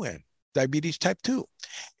number 2 in. Diabetes type 2.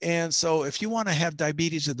 And so if you want to have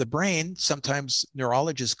diabetes of the brain, sometimes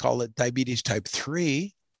neurologists call it diabetes type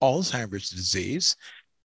 3, Alzheimer's disease,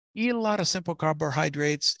 eat a lot of simple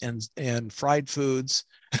carbohydrates and fried foods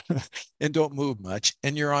and don't move much,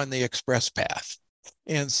 and you're on the express path.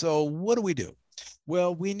 And so what do?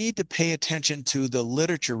 Well, we need to pay attention to the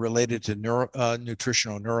literature related to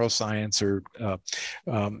nutritional neuroscience, or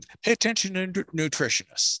pay attention to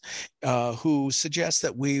nutritionists who suggest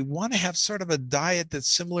that we want to have sort of a diet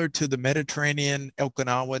that's similar to the Mediterranean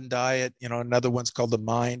Okinawan diet. Another one's called the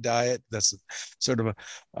Mind diet. That's sort of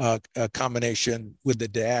a combination with the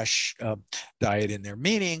DASH diet in there,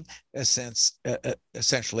 meaning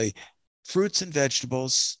essentially fruits and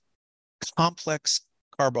vegetables, complex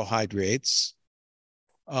carbohydrates,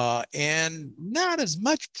 and not as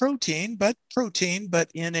much protein, but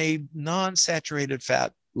in a non-saturated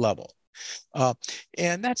fat level.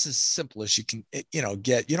 And that's as simple as you can,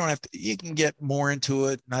 get. You don't have to, you can get more into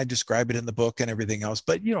it, and I describe it in the book and everything else,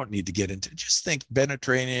 but you don't need to get into it. Just think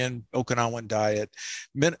Mediterranean, Okinawan diet,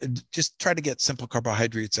 just try to get simple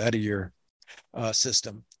carbohydrates out of your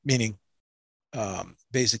system, meaning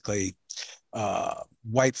basically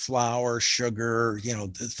white flour, sugar,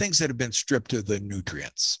 the things that have been stripped of the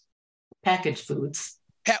nutrients. packaged foods.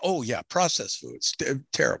 Oh yeah, processed foods,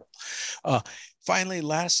 terrible. Finally,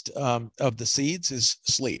 last of the seeds is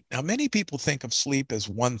sleep. Now, many people think of sleep as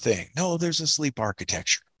one thing. No, there's a sleep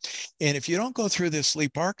architecture. And if you don't go through this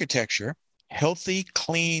sleep architecture, healthy,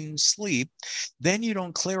 clean sleep, then you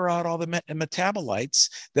don't clear out all the metabolites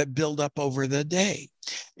that build up over the day.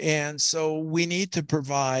 And so we need to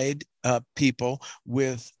provide people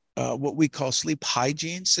with what we call sleep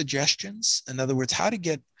hygiene suggestions. In other words, how to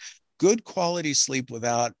get good quality sleep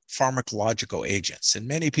without pharmacological agents. And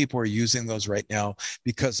many people are using those right now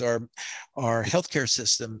because our healthcare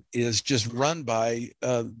system is just run by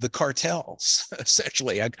the cartels,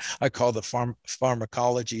 essentially. I call the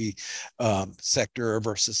pharmacology sector of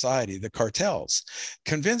our society the cartels,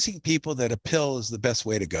 convincing people that a pill is the best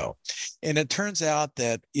way to go. And it turns out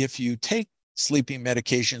that if you take sleeping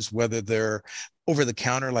medications, whether they're over the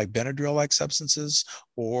counter like Benadryl-like substances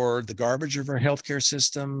or the garbage of our healthcare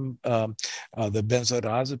system, the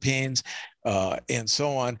benzodiazepines, and so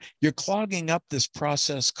on, you're clogging up this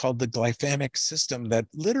process called the glyphamic system that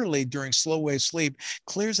literally during slow wave sleep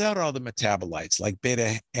clears out all the metabolites like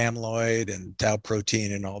beta amyloid and tau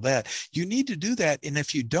protein and all that. You need to do that. And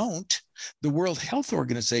if you don't, the World Health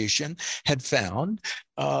Organization had found,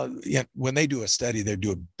 when they do a study, they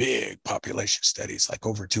do a big population studies, like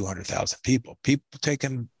over 200,000 people. People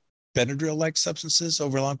taking Benadryl-like substances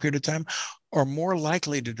over a long period of time are more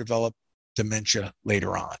likely to develop dementia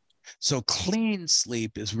later on. So clean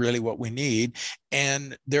sleep is really what we need.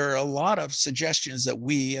 And there are a lot of suggestions that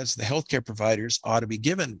we as the healthcare providers ought to be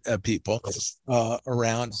giving people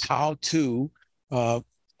around how to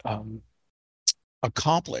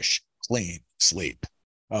accomplish clean sleep.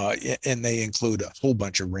 And they include a whole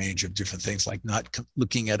bunch of range of different things, like not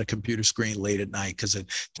looking at a computer screen late at night because it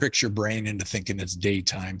tricks your brain into thinking it's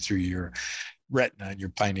daytime through your retina and your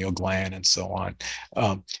pineal gland and so on.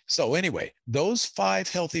 So anyway, those 5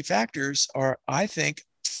 healthy factors are, I think,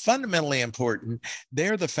 fundamentally important.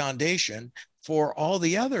 They're the foundation for all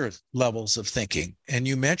the other levels of thinking. And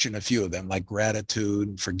you mentioned a few of them, like gratitude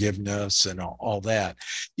and forgiveness and all that.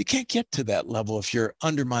 You can't get to that level if you're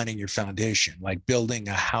undermining your foundation, like building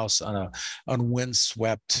a house on a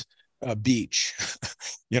windswept beach,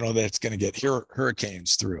 that's going to get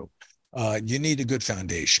hurricanes through. You need a good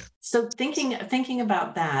foundation. So thinking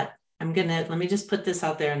about that, let me just put this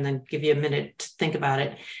out there and then give you a minute to think about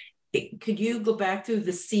it. Could you go back through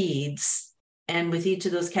the seeds and with each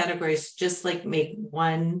of those categories, just like make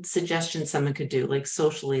one suggestion someone could do, like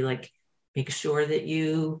socially, like make sure that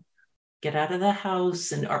you get out of the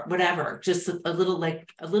house or whatever, just a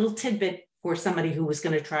little tidbit for somebody who was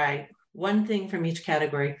going to try one thing from each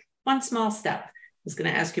category, one small step. I was going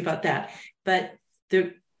to ask you about that. But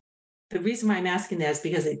the reason why I'm asking that is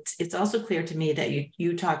because it's also clear to me that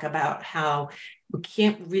you talk about how we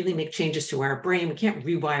can't really make changes to our brain. We can't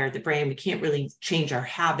rewire the brain. We can't really change our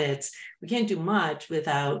habits. We can't do much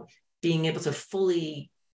without being able to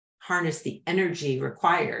fully harness the energy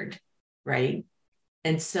required, right?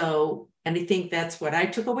 And I think that's what I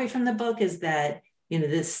took away from the book is that,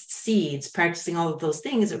 this seeds, practicing all of those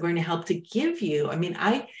things are going to help to give you,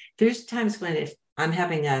 there's times when if I'm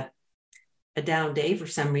having a down day for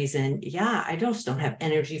some reason, I just don't have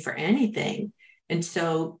energy for anything. And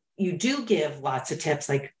so you do give lots of tips,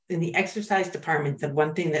 like in the exercise department. The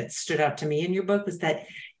one thing that stood out to me in your book was that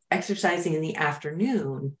exercising in the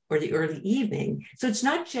afternoon or the early evening. So it's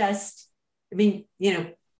not just,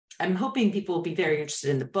 I'm hoping people will be very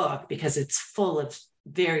interested in the book because it's full of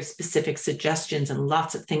very specific suggestions and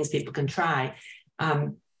lots of things people can try.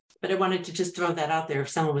 But I wanted to just throw that out there. If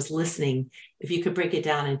someone was listening, if you could break it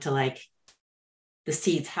down into like the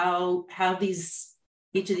seeds, how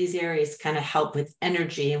each of these areas kind of help with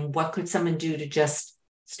energy, and what could someone do to just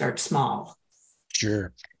start small?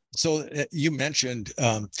 Sure. So you mentioned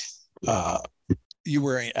you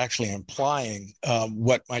were actually implying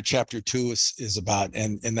what my chapter 2 is about,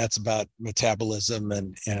 and that's about metabolism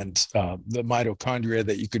and the mitochondria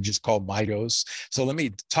that you could just call mitos. So let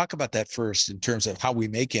me talk about that first in terms of how we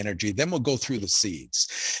make energy. Then we'll go through the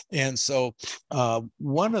seeds. And so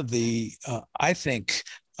one of the I think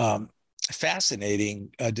fascinating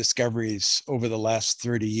discoveries over the last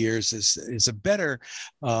 30 years is a better,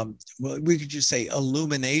 we could just say,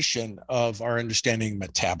 illumination of our understanding of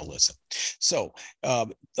metabolism. So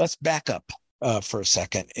let's back up for a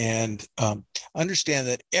second and understand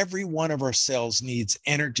that every one of our cells needs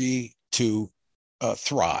energy to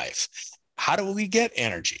thrive. How do we get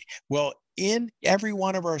energy? Well, in every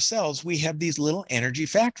one of our cells, we have these little energy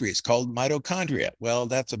factories called mitochondria. Well,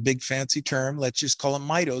 that's a big fancy term. Let's just call them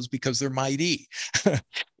mitos because they're mighty.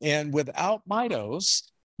 And without mitos,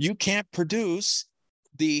 you can't produce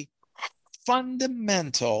the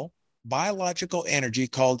fundamental biological energy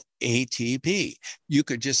called ATP. You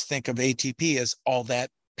could just think of ATP as all that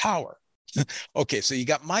power. Okay, so you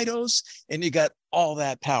got mitos and you got all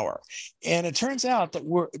that power. And it turns out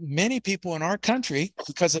that many people in our country,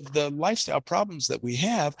 because of the lifestyle problems that we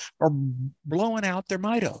have, are blowing out their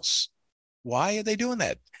mitos. Why are they doing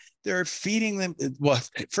that? They're feeding them. Well,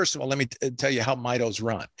 first of all, let me tell you how mitos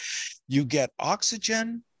run. You get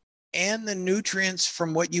oxygen and the nutrients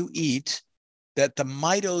from what you eat that the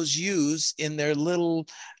mitos use in their little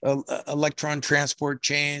electron transport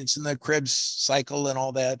chains and the Krebs cycle and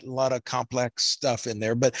all that, a lot of complex stuff in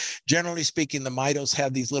there. But generally speaking, the mitos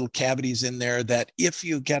have these little cavities in there that if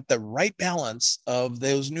you get the right balance of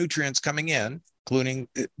those nutrients coming in, including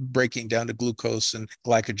breaking down to glucose and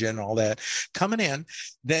glycogen and all that coming in,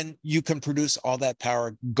 then you can produce all that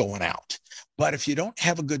power going out. But if you don't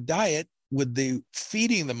have a good diet, with the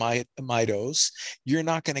feeding the mitos, you're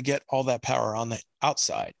not going to get all that power on the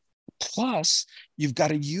outside. Plus, you've got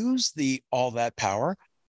to use all that power,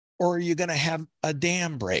 or you're going to have a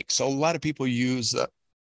dam break. So a lot of people use a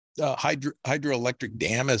hydroelectric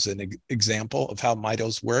dam as an example of how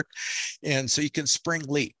mitos work. And so you can spring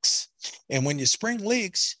leaks. And when you spring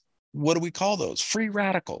leaks, what do we call those? Free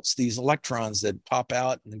radicals, these electrons that pop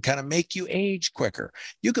out and kind of make you age quicker.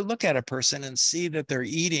 You could look at a person and see that they're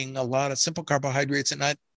eating a lot of simple carbohydrates and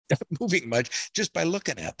not moving much just by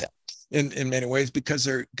looking at them in many ways, because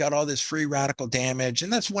they've got all this free radical damage.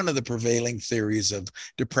 And that's one of the prevailing theories of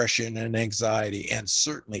depression and anxiety, and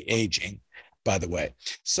certainly aging, by the way.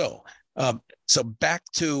 So back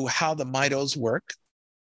to how the mitos work.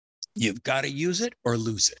 You've got to use it or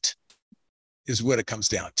lose it, is what it comes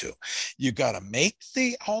down to. You got to make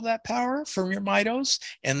all that power from your mitos,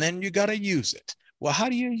 and then you got to use it. Well, how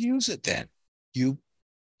do you use it then? You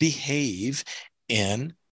behave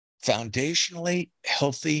in foundationally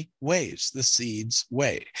healthy ways, the seeds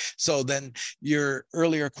way. So then your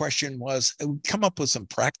earlier question was, come up with some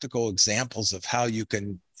practical examples of how you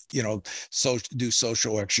can, do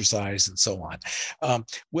social exercise and so on.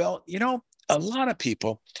 Well, a lot of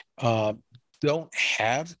people, don't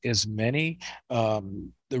have as many the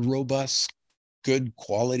robust, good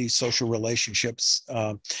quality social relationships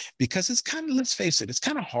because it's kind of, let's face it, it's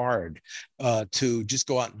kind of hard to just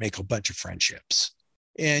go out and make a bunch of friendships.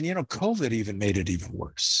 And, COVID even made it even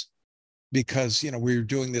worse because, we were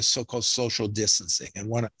doing this so-called social distancing.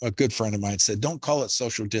 And a good friend of mine said, don't call it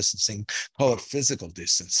social distancing, call it physical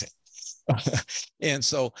distancing. And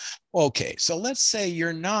so, okay, so let's say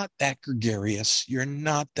you're not that gregarious. You're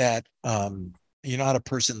not that, you're not a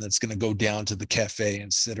person that's going to go down to the cafe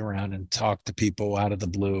and sit around and talk to people out of the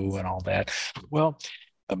blue and all that. Well,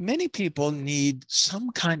 many people need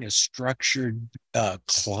some kind of structured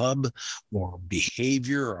club or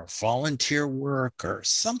behavior or volunteer work or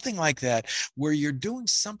something like that, where you're doing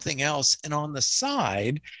something else. And on the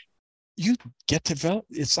side, you get to develop,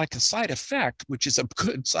 it's like a side effect, which is a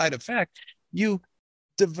good side effect. You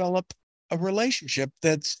develop a relationship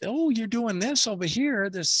that's, you're doing this over here,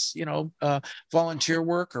 this, volunteer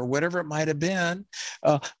work or whatever it might have been.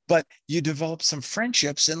 But you develop some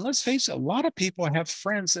friendships. And let's face it, a lot of people have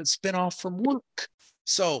friends that spin off from work.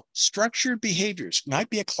 So structured behaviors might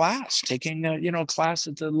be a class, taking a class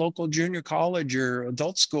at the local junior college or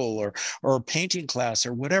adult school or a painting class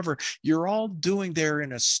or whatever. You're all doing there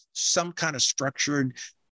in some kind of structured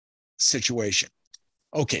situation.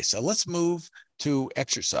 Okay, so let's move to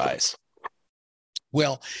exercise.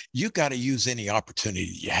 Well, you got to use any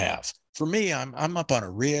opportunity you have. For me, I'm up on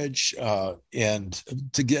a ridge, and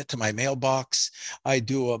to get to my mailbox, I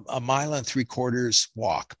do a 1.75 miles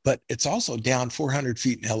walk, but it's also down 400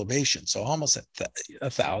 feet in elevation, so almost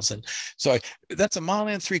 1,000. So that's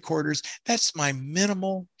 1.75 miles. That's my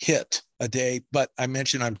minimal hit a day. But I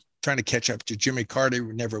mentioned I'm trying to catch up to Jimmy Carter,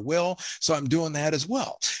 who never will, so I'm doing that as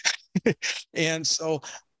well. And so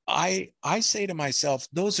I say to myself,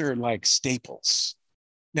 those are like staples.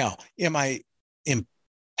 Now, am I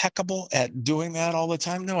impeccable at doing that all the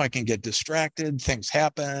time? No, I can get distracted, things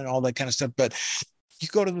happen, all that kind of stuff. But you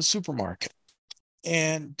go to the supermarket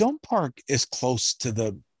and don't park as close to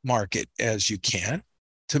the market as you can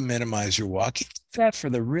to minimize your walking. That for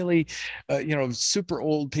the really, super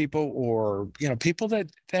old people or, people that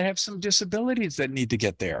have some disabilities that need to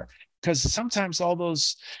get there. Because sometimes all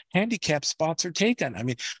those handicap spots are taken. I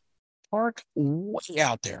mean, park way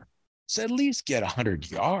out there. So at least get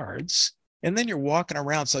 100 yards, and then you're walking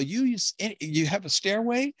around. So you have a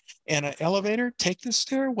stairway and an elevator, take the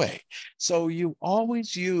stairway. So you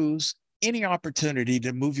always use any opportunity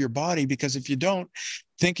to move your body, because if you don't,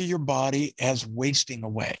 think of your body as wasting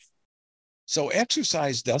away. So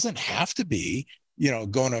exercise doesn't have to be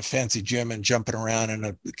going to a fancy gym and jumping around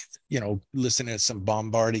and, listening to some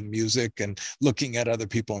bombarding music and looking at other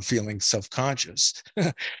people and feeling self-conscious.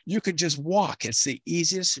 You could just walk. It's the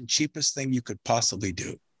easiest and cheapest thing you could possibly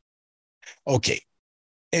do. Okay,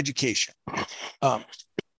 education.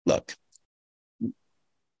 Look,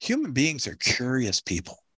 human beings are curious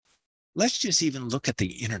people. Let's just even look at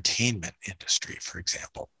the entertainment industry, for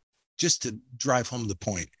example, just to drive home the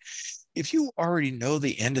point. If you already know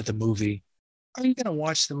the end of the movie, are you going to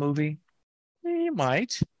watch the movie? You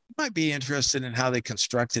might. You might be interested in how they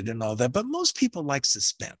constructed and all that, but most people like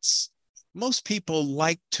suspense. Most people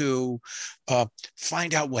like to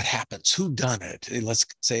find out what happens, who done it. Let's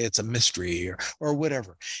say it's a mystery or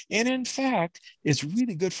whatever. And in fact, it's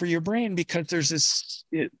really good for your brain because there's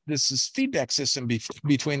this feedback system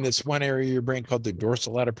between this one area of your brain called the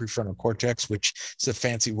dorsolateral prefrontal cortex, which is a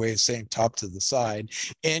fancy way of saying top to the side,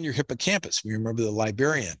 and your hippocampus. You remember the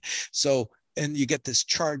librarian. So, and you get this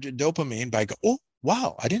charge of dopamine by oh,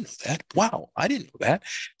 wow, I didn't know that. Wow, I didn't know that.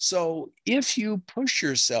 So if you push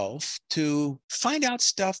yourself to find out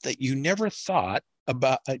stuff that you never thought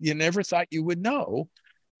about, you never thought you would know,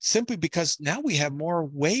 simply because now we have more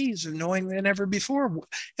ways of knowing than ever before.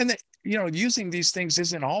 And using these things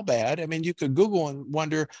isn't all bad. I mean, you could Google and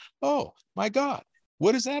wonder, oh my God,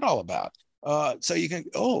 what is that all about? So you can,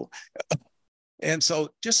 and so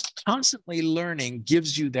just constantly learning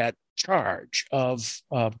gives you that charge of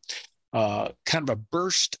kind of a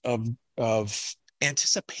burst of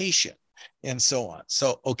anticipation and so on.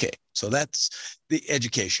 So, okay, so that's the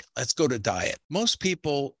education. Let's go to diet. Most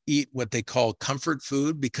people eat what they call comfort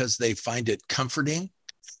food because they find it comforting,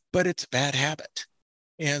 but it's a bad habit.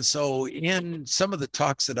 And so in some of the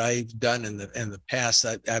talks that I've done in the past,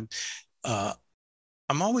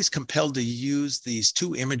 I'm always compelled to use these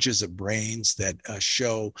two images of brains that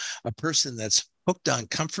show a person that's hooked on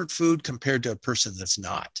comfort food compared to a person that's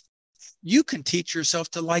not. You can teach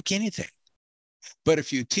yourself to like anything. But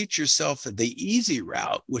if you teach yourself the easy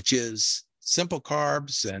route, which is simple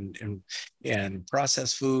carbs and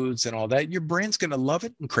processed foods and all that, your brain's going to love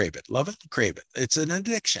it and crave it, love it and crave it. It's an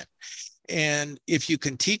addiction. And if you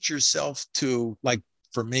can teach yourself to, like,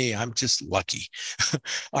 for me, I'm just lucky.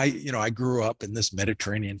 I grew up in this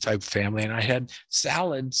Mediterranean type family, and I had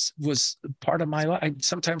salads was part of my life.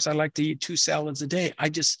 Sometimes I like to eat 2 salads a day. I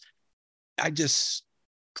just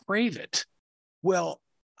crave it. Well,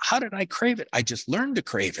 how did I crave it? I just learned to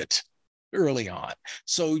crave it early on.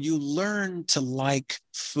 So you learn to like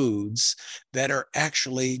foods that are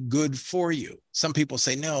actually good for you. Some people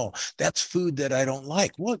say, no, that's food that I don't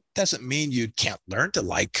like. Well, it doesn't mean you can't learn to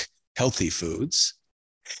like healthy foods.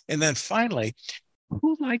 And then finally,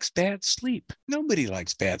 who likes bad sleep? Nobody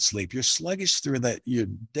likes bad sleep. You're sluggish through your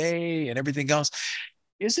day and everything else.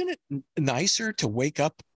 Isn't it nicer to wake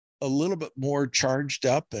up a little bit more charged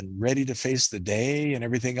up and ready to face the day and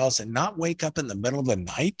everything else and not wake up in the middle of the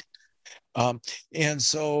night? And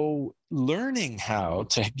so learning how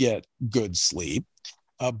to get good sleep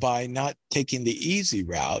by not taking the easy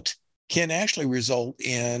route can actually result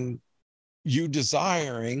in you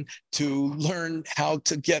desiring to learn how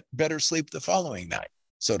to get better sleep the following night,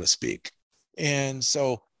 so to speak. And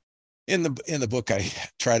so in the book, I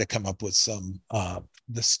try to come up with some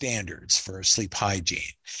the standards for sleep hygiene.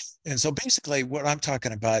 And so basically what I'm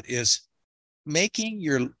talking about is making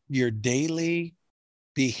your daily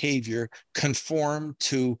behavior conform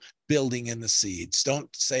to building in the seeds. Don't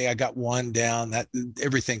say I got one down, that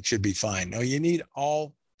everything should be fine. No, you need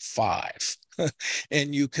all 5.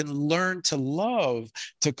 And you can learn to love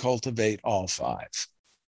to cultivate all 5.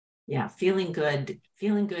 Yeah, feeling good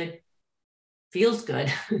feels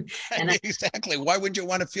good. And exactly. Why would you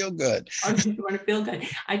want to feel good? I just want to feel good.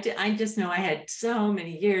 I just know I had so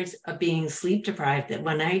many years of being sleep deprived that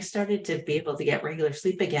when I started to be able to get regular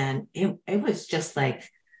sleep again, it was just like,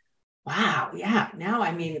 wow, yeah. Now,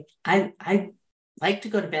 I mean, I like to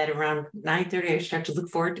go to bed around 9:30. I start to look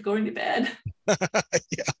forward to going to bed.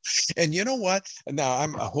 Yeah. And you know what? Now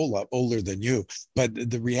I'm a whole lot older than you, but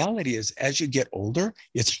the reality is as you get older,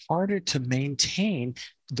 it's harder to maintain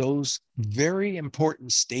those very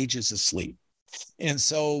important stages of sleep. And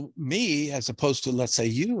so me, as opposed to, let's say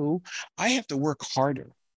you, I have to work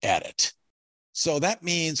harder at it. So that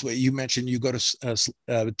means what you mentioned, you go to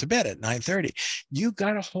bed at 9:30. You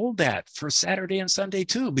got to hold that for Saturday and Sunday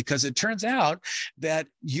too, because it turns out that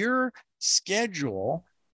your schedule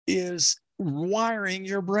is wiring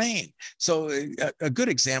your brain. So a good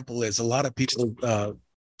example is a lot of people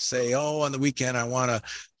say, oh, on the weekend, I want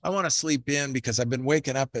to sleep in because I've been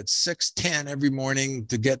waking up at 6:10 every morning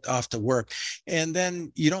to get off to work. And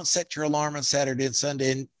then you don't set your alarm on Saturday and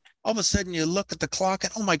Sunday. And all of a sudden you look at the clock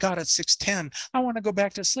and, oh my God, it's 6:10. I want to go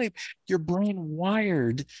back to sleep. Your brain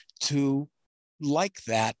wired to like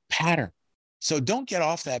that pattern. So don't get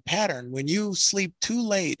off that pattern. When you sleep too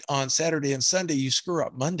late on Saturday and Sunday, you screw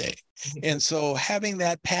up Monday. And so having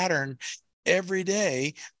that pattern every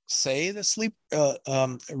day, say the sleep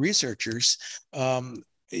researchers,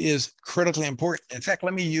 is critically important. In fact,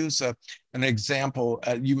 let me use an example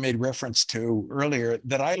you made reference to earlier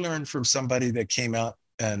that I learned from somebody that came out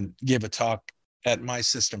and gave a talk at my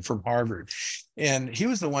system from Harvard. And he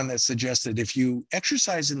was the one that suggested if you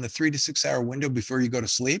exercise in the 3 to 6 hour window before you go to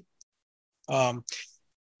sleep,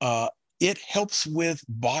 it helps with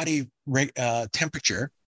body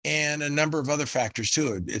temperature and a number of other factors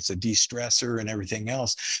too. It's a de-stressor and everything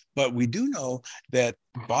else. But we do know that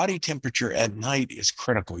body temperature at night is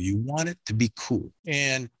critical. You want it to be cool.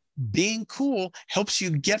 And being cool helps you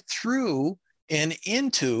get through and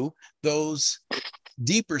into those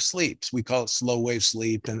deeper sleeps. We call it slow wave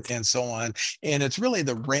sleep and so on. And it's really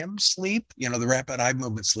the REM sleep, the rapid eye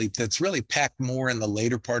movement sleep, that's really packed more in the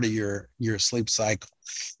later part of your sleep cycle.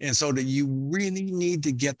 And so that you really need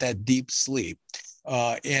to get that deep sleep.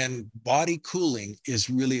 And body cooling is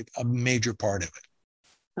really a major part of it.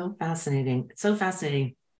 So fascinating. So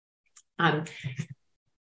fascinating. I've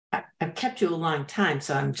kept you a long time,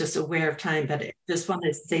 so I'm just aware of time, but I just want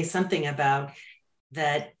to say something about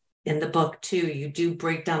that. In the book too, you do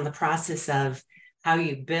break down the process of how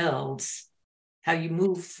you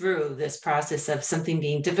move through this process of something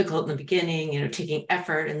being difficult in the beginning, taking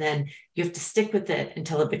effort, and then you have to stick with it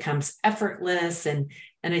until it becomes effortless. And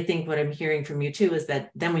I think what I'm hearing from you too is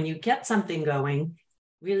that then when you get something going,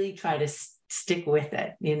 really try to stick with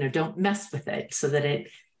it, don't mess with it so that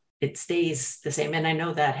it stays the same. And I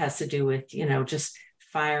know that has to do with, just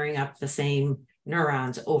firing up the same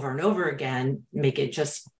neurons over and over again, make it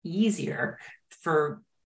just easier for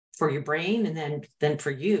your brain and then for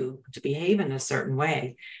you to behave in a certain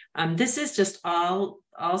way. This is just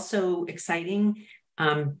also exciting.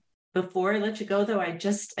 Before I let you go though, I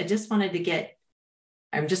just wanted to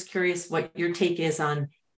I'm just curious what your take is on,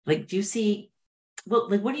 do you see, what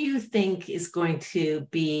do you think is going to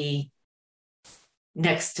be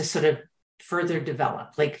next to sort of further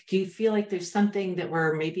develop? Do you feel like there's something that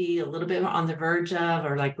we're maybe a little bit on the verge of,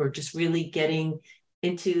 or we're just really getting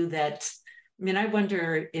into that? I mean, I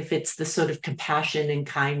wonder if it's the sort of compassion and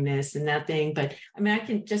kindness and that thing, but I mean, I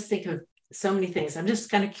can just think of so many things. I'm just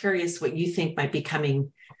kind of curious what you think might be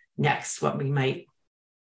coming next, what we might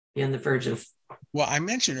be on the verge of. Well, I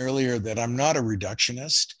mentioned earlier that I'm not a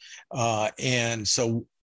reductionist. And so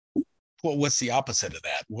what's the opposite of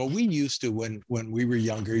that? Well, we used to, when we were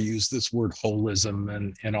younger, use this word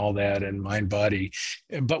holism and all that, and mind body,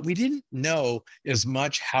 but we didn't know as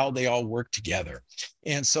much how they all work together.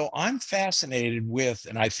 And so I'm fascinated with,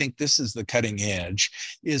 and I think this is the cutting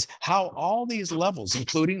edge, is how all these levels,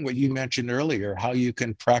 including what you mentioned earlier, how you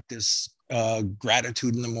can practice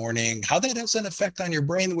gratitude in the morning, how that has an effect on your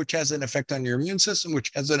brain, which has an effect on your immune system, which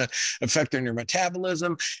has an effect on your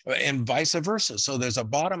metabolism, and vice versa. So there's a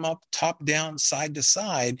bottom up, top down, side to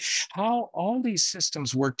side, how all these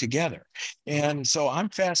systems work together. And so I'm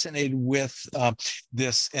fascinated with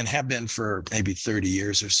this, and have been for maybe 30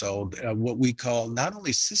 years or so, what we call not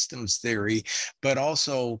only systems theory, but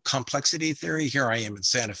also complexity theory. Here I am in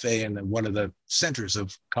Santa Fe, and one of the centers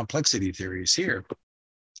of complexity theories here.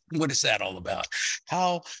 What is that all about?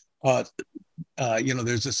 How,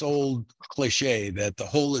 there's this old cliche that the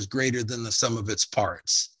whole is greater than the sum of its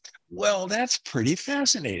parts. Well, that's pretty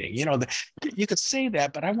fascinating. You could say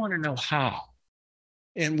that, but I want to know how.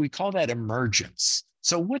 And we call that emergence.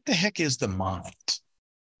 So what the heck is the mind?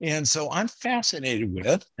 And so I'm fascinated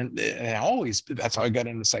with, and that's how I got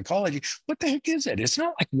into psychology. What the heck is it? It's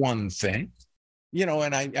not like one thing.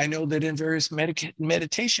 And I know that in various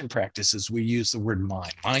meditation practices, we use the word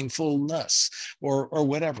mind, mindfulness, or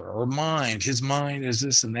whatever, or mind. His mind is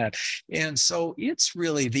this and that. And so it's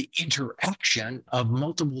really the interaction of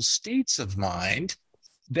multiple states of mind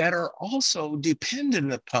that are also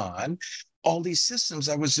dependent upon all these systems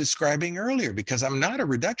I was describing earlier. Because I'm not a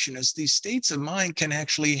reductionist, these states of mind can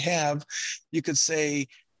actually have, you could say,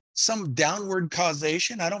 some downward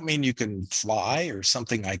causation. I don't mean you can fly or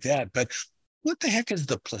something like that, but what the heck is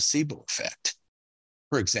the placebo effect,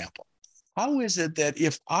 for example? How is it that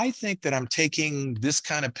if I think that I'm taking this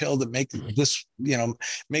kind of pill that make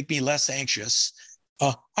me less anxious,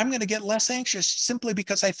 I'm going to get less anxious simply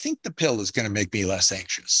because I think the pill is going to make me less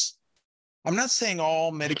anxious? I'm not saying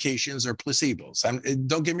all medications are placebos.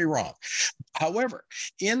 Don't get me wrong. However,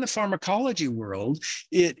 in the pharmacology world,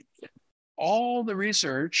 all the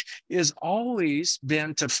research is always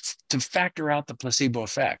been to factor out the placebo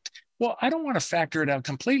effect. Well, I don't want to factor it out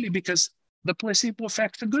completely because the placebo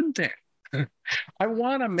effect's a good thing. I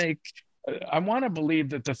want to believe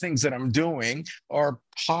that the things that I'm doing are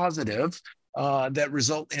positive, that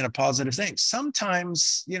result in a positive thing.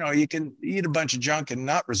 Sometimes, you can eat a bunch of junk and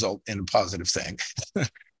not result in a positive thing.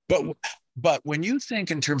 But when you think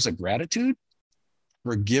in terms of gratitude,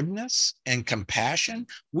 forgiveness, and compassion,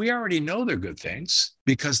 we already know they're good things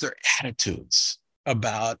because they're attitudes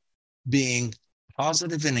about being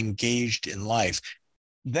positive and engaged in life.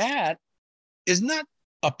 That is not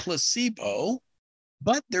a placebo,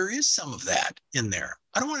 but there is some of that in there.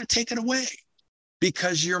 I don't want to take it away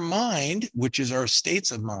because your mind, which is our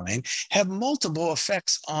states of mind, have multiple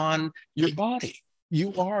effects on your body.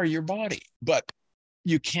 You are your body, but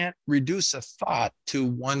you can't reduce a thought to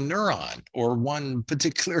one neuron or one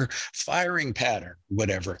particular firing pattern,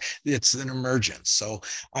 whatever. It's an emergence. So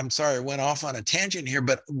I'm sorry, I went off on a tangent here,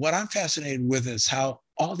 but what I'm fascinated with is how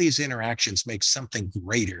all these interactions make something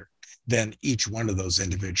greater than each one of those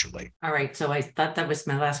individually. All right. So I thought that was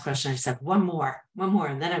my last question. I said one more,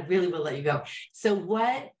 and then I really will let you go. So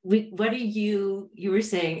what do you were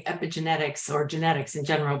saying epigenetics or genetics in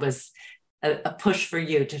general was a push for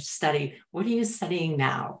you to study. What are you studying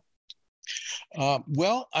now?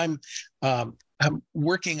 Well, I'm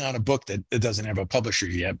working on a book that doesn't have a publisher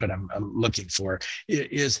yet, but I'm looking for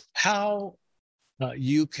is how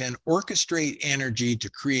you can orchestrate energy to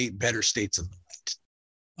create better states of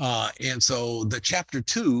mind. And so the chapter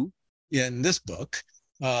 2 in this book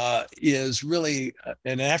is really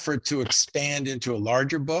an effort to expand into a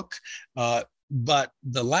larger book. But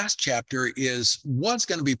the last chapter was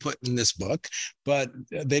going to be put in this book, but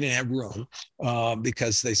they didn't have room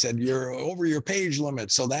because they said you're over your page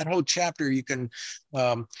limit. So that whole chapter you can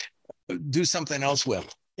do something else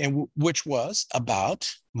with, and which was about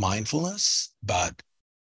mindfulness, about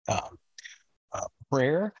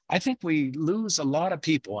prayer. I think we lose a lot of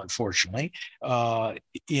people, unfortunately,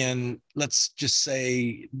 in, let's just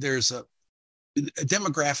say, there's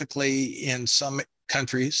demographically in some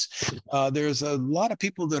countries, there's a lot of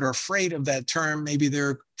people that are afraid of that term. Maybe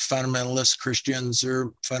they're fundamentalist Christians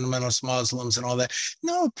or fundamentalist Muslims and all that.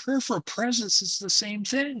 No, peripheral presence is the same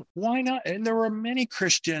thing. Why not? And there are many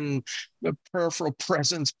Christian peripheral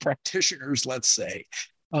presence practitioners, let's say.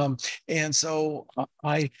 And so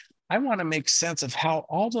I want to make sense of how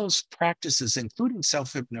all those practices, including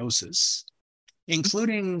self-hypnosis,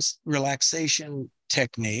 including relaxation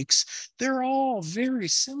techniques, they're all very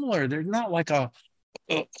similar. They're not like a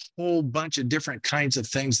whole bunch of different kinds of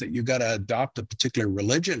things that you got to adopt a particular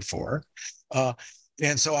religion for.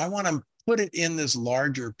 And so I want to put it in this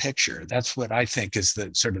larger picture. That's what I think is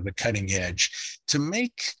the sort of the cutting edge to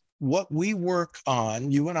make what we work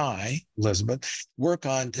on, you and I, Elizabeth, work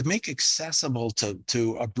on to make accessible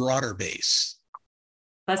to a broader base.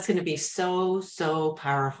 That's going to be so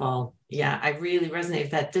powerful. Yeah, I really resonate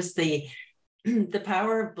with that. Just the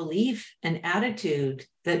power of belief and attitude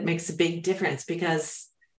that makes a big difference, because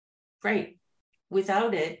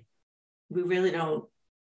without it, we really don't,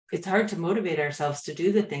 it's hard to motivate ourselves to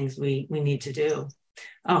do the things we need to do.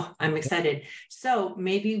 Oh, I'm excited. So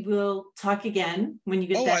maybe we'll talk again when you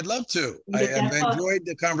get that. I'd love to. I've enjoyed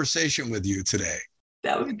the conversation with you today.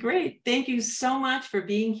 That would be great. Thank you so much for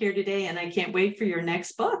being here today. And I can't wait for your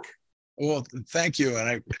next book. Well, thank you. And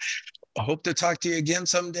I hope to talk to you again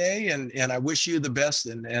someday. And I wish you the best.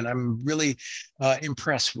 And I'm really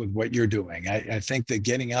impressed with what you're doing. I think that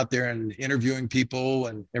getting out there and interviewing people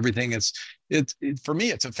and everything, for me,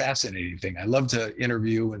 it's a fascinating thing. I love to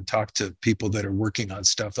interview and talk to people that are working on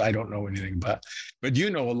stuff I don't know anything about. But you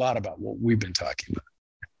know a lot about what we've been talking about.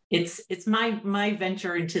 It's my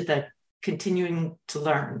venture into the continuing to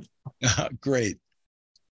learn. Great.